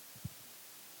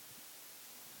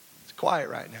 Quiet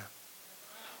right now.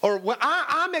 Or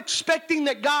I'm expecting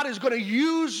that God is going to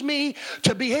use me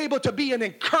to be able to be an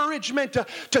encouragement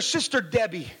to Sister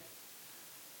Debbie.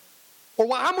 Or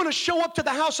well, I'm going to show up to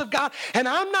the house of God, and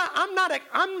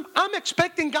I'm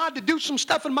expecting God to do some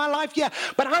stuff in my life, yeah,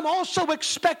 but I'm also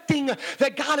expecting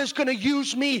that God is going to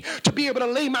use me to be able to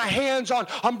lay my hands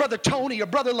on Brother Tony or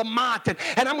Brother Lamont, and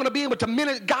I'm going to be able to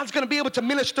minister, God's going to be able to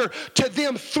minister to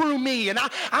them through me, and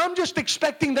I'm just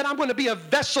expecting that I'm going to be a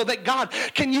vessel that God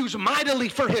can use mightily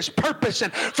for His purpose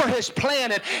and for His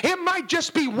plan. And it might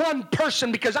just be one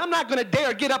person, because I'm not going to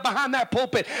dare get up behind that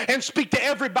pulpit and speak to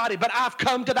everybody, but I've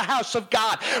come to the house of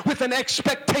God with an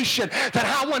expectation that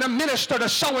I want to minister to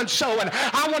so-and-so, and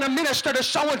I want to minister to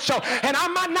so-and-so, and I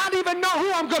might not even know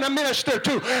who I'm going to minister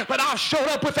to, but I've showed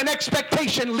up with an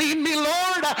expectation. Lead me, Lord,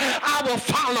 I will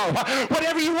follow.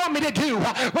 Whatever you want me to do,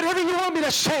 whatever you want me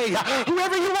to say,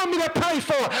 whoever you want me to pray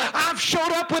for, I've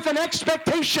showed up with an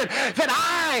expectation that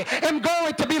I am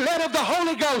going to be led of the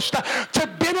Holy Ghost to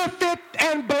benefit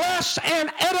and bless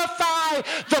and edify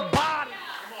the body.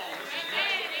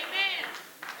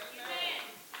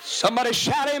 Somebody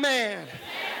shout amen. Amen.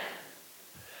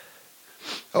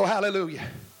 Oh, hallelujah.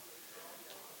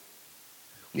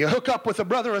 You hook up with a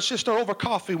brother or sister over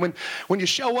coffee. When you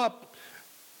show up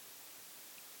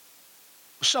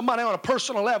with somebody on a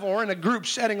personal level or in a group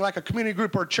setting like a community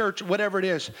group or a church, whatever it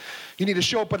is, you need to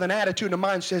show up with an attitude and a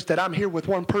mindset that I'm here with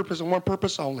one purpose and one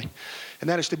purpose only. And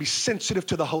that is to be sensitive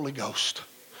to the Holy Ghost.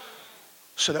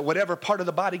 So that whatever part of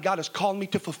the body God has called me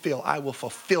to fulfill, I will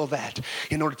fulfill that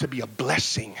in order to be a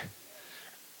blessing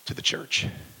to the church.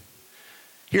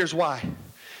 Here's why.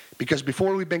 Because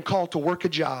before we've been called to work a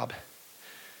job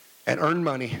and earn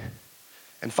money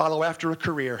and follow after a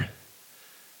career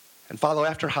and follow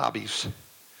after hobbies,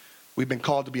 we've been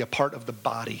called to be a part of the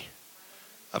body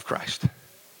of Christ.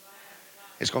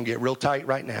 It's going to get real tight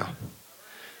right now.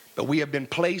 But we have been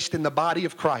placed in the body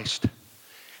of Christ.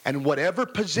 And whatever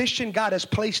position God has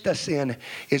placed us in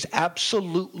is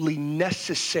absolutely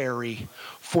necessary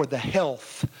for the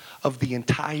health of the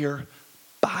entire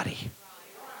body.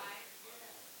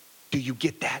 Do you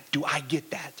get that? Do I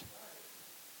get that?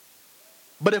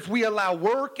 But if we allow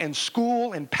work and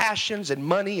school and passions and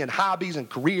money and hobbies and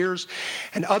careers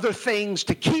and other things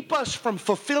to keep us from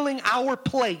fulfilling our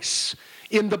place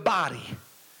in the body,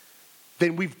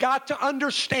 then we've got to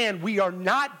understand we are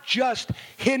not just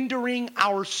hindering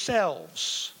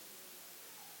ourselves.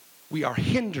 We are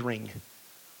hindering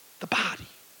the body.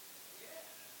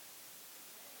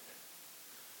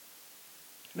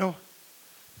 You know,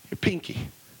 your pinky.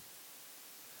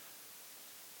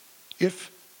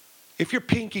 If your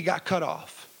pinky got cut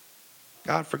off,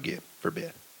 God forbid,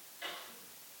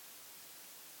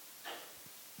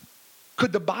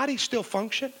 could the body still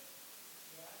function?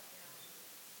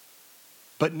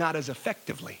 But not as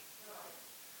effectively.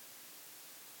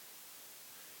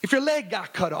 If your leg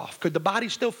got cut off, could the body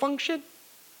still function?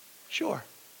 Sure,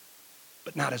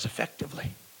 but not as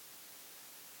effectively.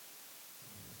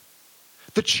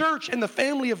 The church and the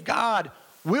family of God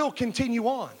will continue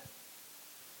on,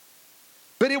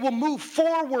 but it will move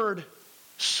forward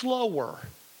slower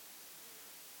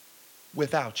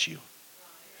without you.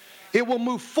 It will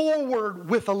move forward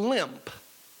with a limp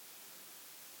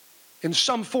in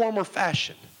some form or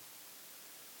fashion.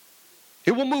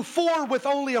 It will move forward with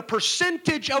only a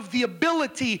percentage of the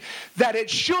ability that it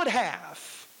should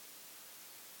have.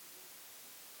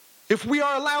 If we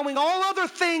are allowing all other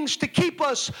things to keep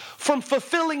us from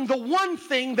fulfilling the one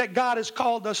thing that God has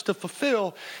called us to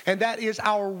fulfill, and that is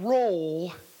our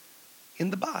role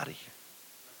in the body.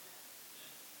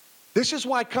 This is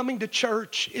why coming to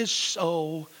church is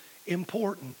so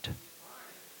important.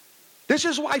 This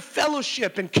is why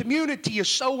fellowship and community is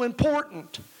so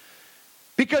important.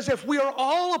 Because if we are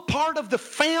all a part of the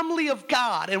family of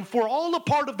God, and if we're all a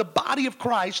part of the body of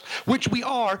Christ, which we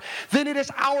are, then it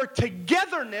is our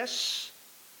togetherness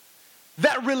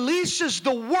that releases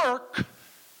the work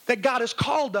that God has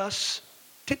called us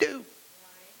to do.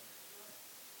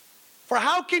 For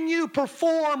how can you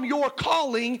perform your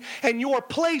calling and your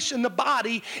place in the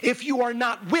body if you are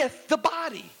not with the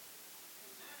body?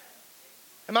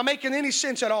 Am I making any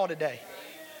sense at all today?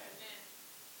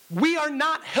 We are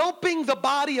not helping the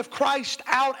body of Christ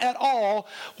out at all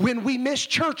when we miss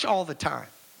church all the time.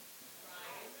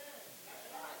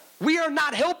 We are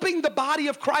not helping the body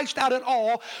of Christ out at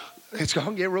all. It's going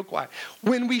to get real quiet.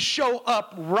 When we show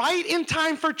up right in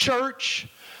time for church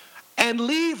and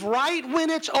leave right when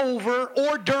it's over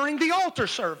or during the altar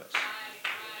service.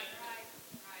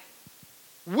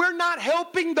 We're not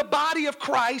helping the body of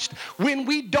Christ when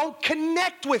we don't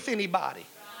connect with anybody.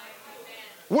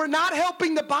 We're not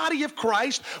helping the body of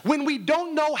Christ when we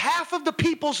don't know half of the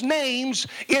people's names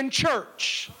in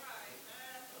church.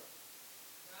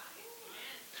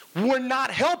 We're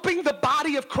not helping the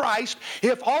body of Christ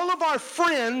if all of our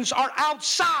friends are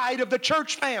outside of the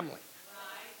church family.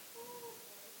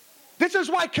 This is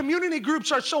why community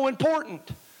groups are so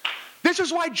important. This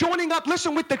is why joining up,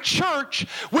 listen, with the church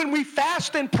when we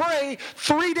fast and pray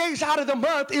 3 days out of the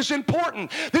month is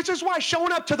important. This is why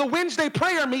showing up to the Wednesday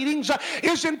prayer meetings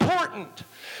is important.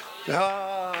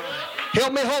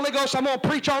 Help me, Holy Ghost, I'm going to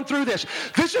preach on through this.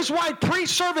 This is why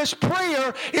pre-service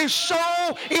prayer is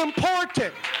so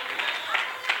important.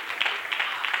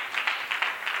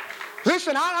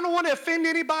 Listen, I don't want to offend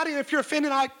anybody. If you're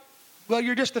offended, well,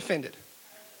 you're just offended.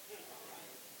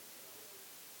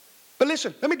 But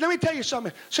listen, let me tell you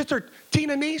something. Sister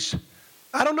Tina Niece,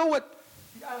 I don't know what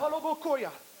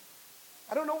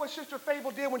Sister Fable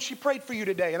did when she prayed for you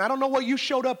today, and I don't know what you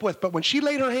showed up with, but when she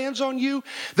laid her hands on you,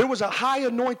 there was a high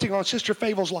anointing on Sister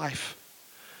Fable's life.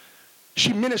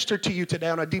 She ministered to you today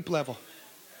on a deep level.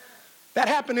 That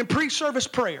happened in pre-service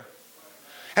prayer.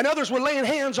 And others were laying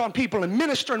hands on people and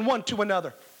ministering one to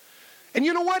another. And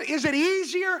you know what? Is it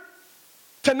easier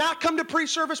to not come to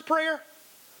pre-service prayer?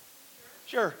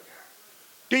 Sure.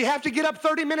 Do you have to get up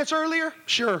 30 minutes earlier?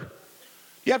 Sure.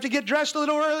 You have to get dressed a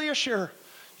little earlier? Sure.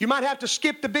 You might have to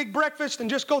skip the big breakfast and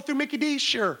just go through Mickey D's?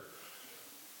 Sure.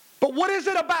 But what is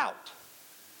it about?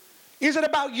 Is it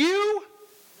about you?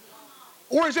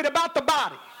 Or is it about the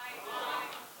body?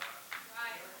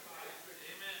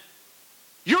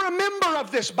 You're a member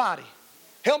of this body.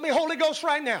 Help me, Holy Ghost,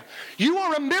 right now. You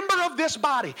are a member of this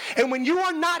body. And when you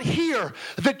are not here,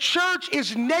 the church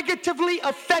is negatively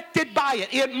affected by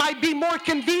it. It might be more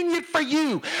convenient for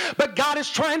you, but God is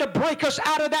trying to break us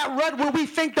out of that rut where we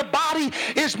think the body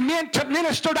is meant to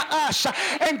minister to us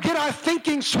and get our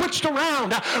thinking switched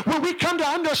around, where we come to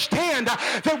understand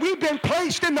that we've been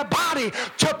placed in the body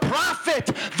to profit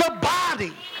the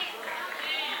body.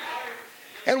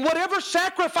 And whatever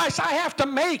sacrifice I have to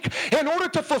make in order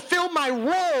to fulfill my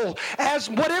role as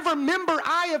whatever member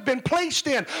I have been placed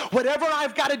in, whatever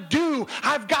I've got to do,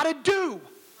 I've got to do.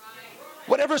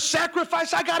 Whatever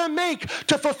sacrifice I got to make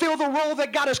to fulfill the role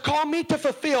that God has called me to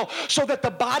fulfill so that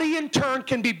the body in turn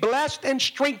can be blessed and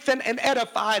strengthened and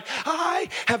edified, I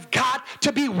have got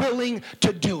to be willing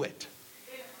to do it.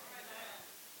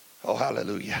 Oh,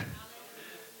 hallelujah.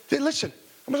 Listen,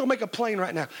 I'm going to make a plain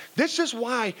right now. This is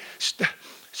why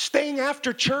staying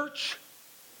after church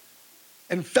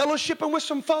and fellowshipping with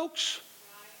some folks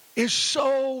is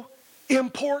so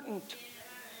important.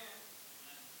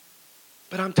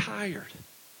 But I'm tired.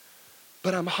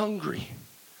 But I'm hungry.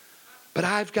 But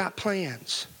I've got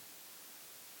plans.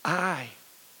 I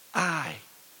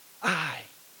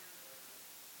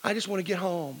just want to get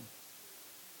home.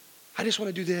 I just want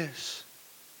to do this.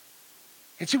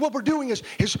 And see, what we're doing is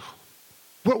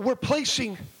we're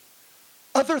placing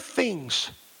other things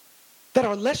that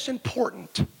are less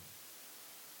important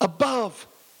above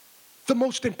the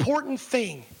most important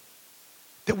thing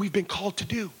that we've been called to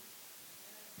do.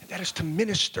 And that is to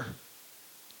minister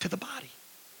to the body.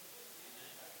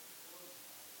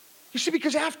 You see,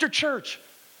 because after church,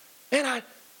 and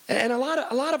a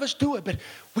lot of us do it, but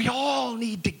we all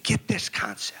need to get this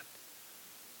concept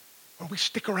where we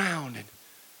stick around and,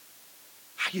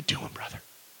 how you doing, brother?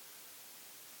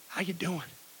 How you doing?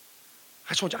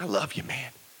 I love you,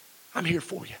 man. I'm here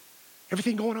for you.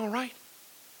 Everything going all right?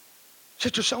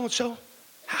 Sister so-and-so?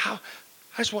 I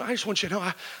just want you to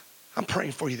know I'm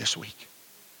praying for you this week.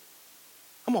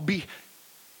 I'm going to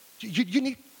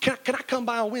be, can I come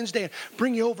by on Wednesday and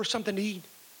bring you over something to eat?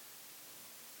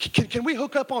 Can we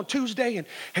hook up on Tuesday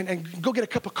and go get a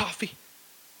cup of coffee?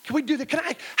 Can we do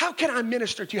that? How can I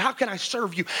minister to you? How can I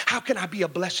serve you? How can I be a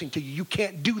blessing to you? You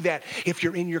can't do that if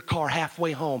you're in your car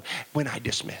halfway home when I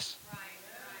dismiss.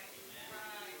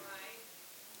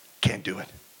 Can't do it.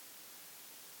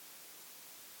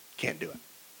 Can't do it.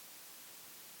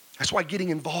 That's why getting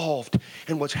involved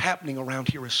in what's happening around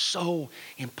here is so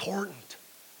important.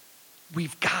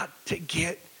 We've got to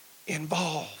get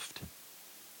involved.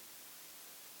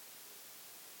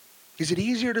 Is it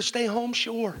easier to stay home?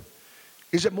 Sure.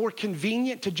 Is it more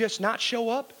convenient to just not show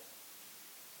up?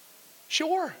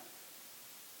 Sure.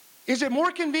 Is it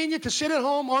more convenient to sit at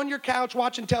home on your couch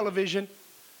watching television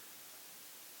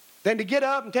than to get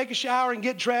up and take a shower and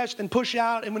get dressed and push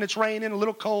out and when it's raining, a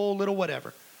little cold, a little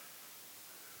whatever?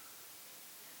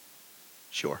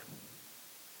 Sure.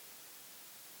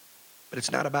 But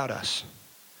it's not about us.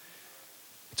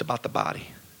 It's about the body.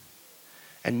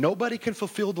 And nobody can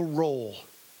fulfill the role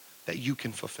that you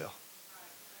can fulfill.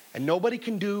 And nobody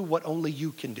can do what only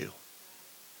you can do.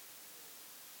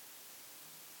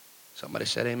 Somebody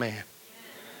said amen. Amen.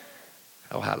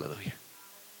 Oh, hallelujah.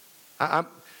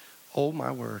 Oh,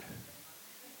 my word.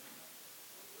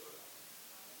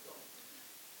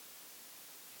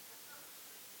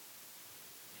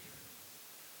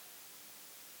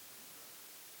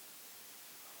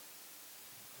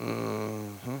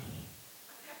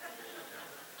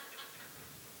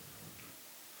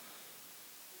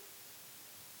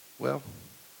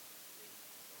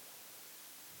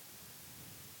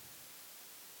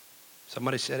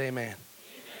 Somebody said amen. Amen.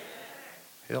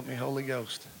 Help me, Holy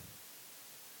Ghost.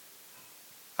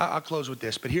 I'll close with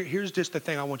this, but here's just the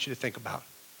thing I want you to think about.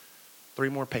 3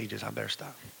 more pages, I better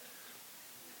stop.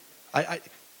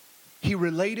 He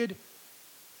related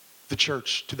the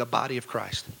church to the body of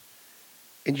Christ.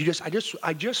 And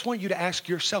I just want you to ask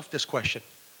yourself this question.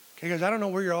 Okay, guys, I don't know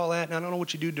where you're all at, and I don't know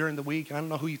what you do during the week, and I don't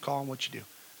know who you call and what you do.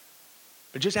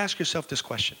 But just ask yourself this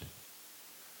question.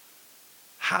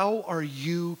 How are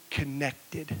you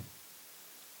connected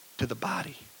to the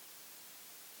body?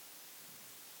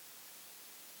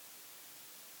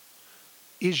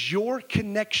 Is your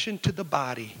connection to the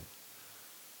body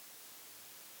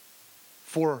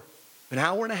for an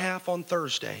hour and a half on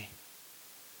Thursday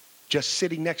just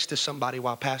sitting next to somebody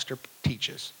while pastor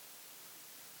teaches?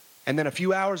 And then a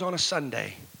few hours on a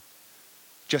Sunday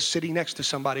just sitting next to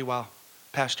somebody while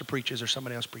pastor preaches or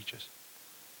somebody else preaches?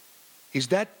 Is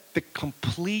that the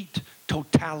complete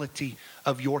totality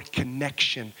of your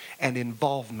connection and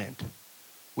involvement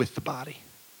with the body?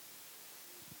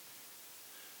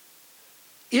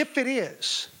 If it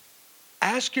is,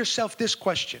 ask yourself this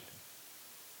question.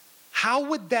 How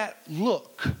would that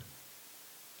look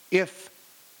if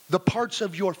the parts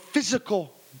of your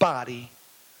physical body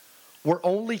were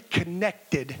only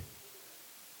connected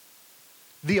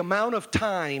the amount of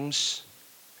times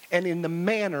and in the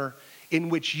manner in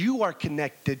which you are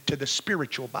connected to the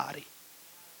spiritual body?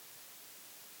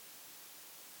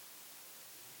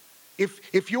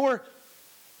 If your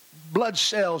blood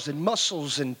cells and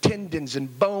muscles and tendons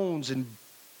and bones and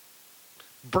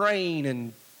brain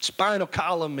and spinal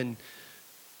column, and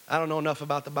I don't know enough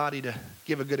about the body to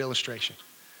give a good illustration.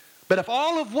 But if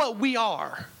all of what we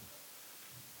are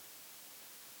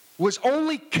was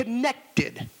only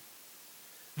connected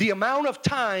the amount of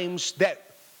times that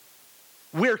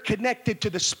we're connected to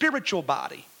the spiritual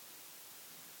body,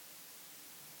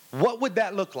 what would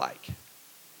that look like?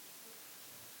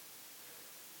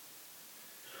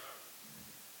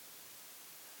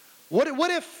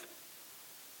 What if,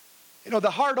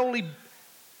 the heart only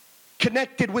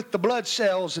connected with the blood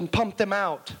cells and pumped them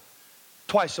out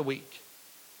twice a week?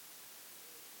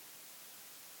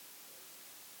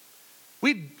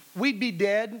 We'd be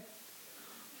dead,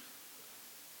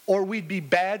 or we'd be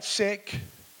bad sick,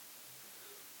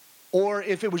 or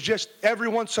if it was just every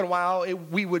once in a while,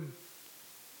 we would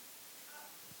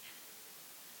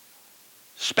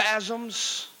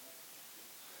spasms,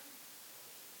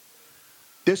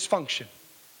 dysfunction.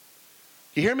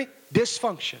 You hear me?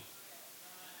 Dysfunction.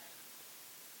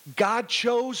 God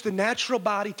chose the natural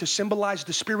body to symbolize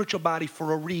the spiritual body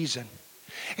for a reason.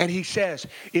 And he says,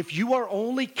 if you are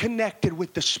only connected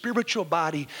with the spiritual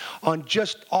body on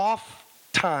just off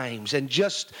times and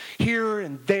just here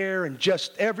and there and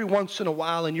just every once in a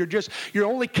while, and you're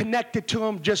only connected to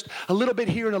them just a little bit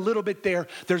here and a little bit there,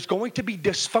 there's going to be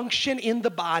dysfunction in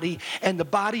the body, and the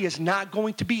body is not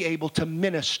going to be able to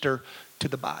minister to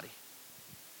the body.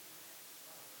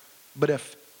 But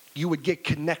if you would get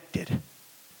connected,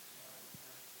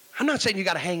 I'm not saying you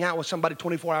got to hang out with somebody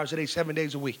 24 hours a day, 7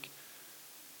 days a week.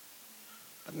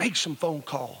 But make some phone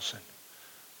calls and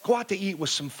go out to eat with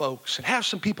some folks and have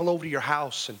some people over to your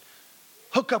house and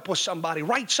hook up with somebody.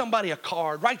 Write somebody a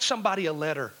card. Write somebody a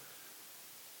letter.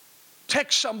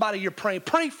 Text somebody you're praying.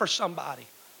 Pray for somebody.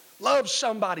 Love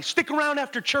somebody. Stick around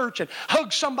after church and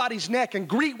hug somebody's neck and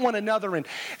greet one another. And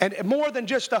more than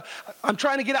just I'm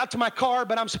trying to get out to my car,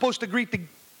 but I'm supposed to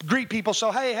greet people.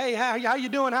 So, hey, how you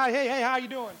doing? Hi, hey, how you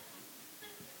doing?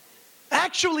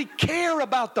 Actually care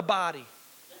about the body.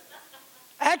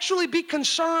 Actually be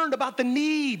concerned about the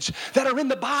needs that are in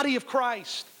the body of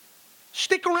Christ.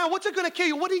 Stick around. What's it going to kill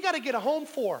you? What do you got to get a home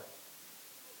for?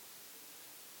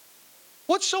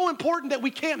 What's so important that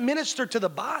we can't minister to the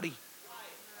body?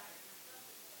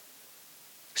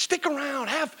 Stick around.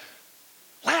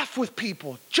 Laugh with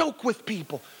people. Joke with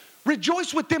people.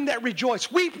 Rejoice with them that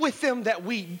rejoice. Weep with them that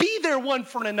weep. Be there one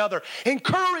for another.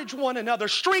 Encourage one another.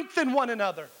 Strengthen one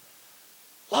another.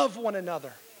 Love one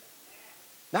another.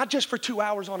 Not just for 2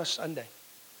 hours on a Sunday,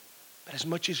 but as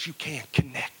much as you can,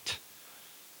 connect.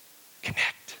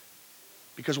 Connect.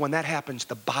 Because when that happens,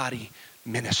 the body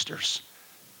ministers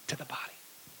to the body.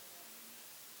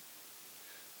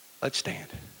 Let's stand.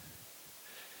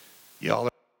 Y'all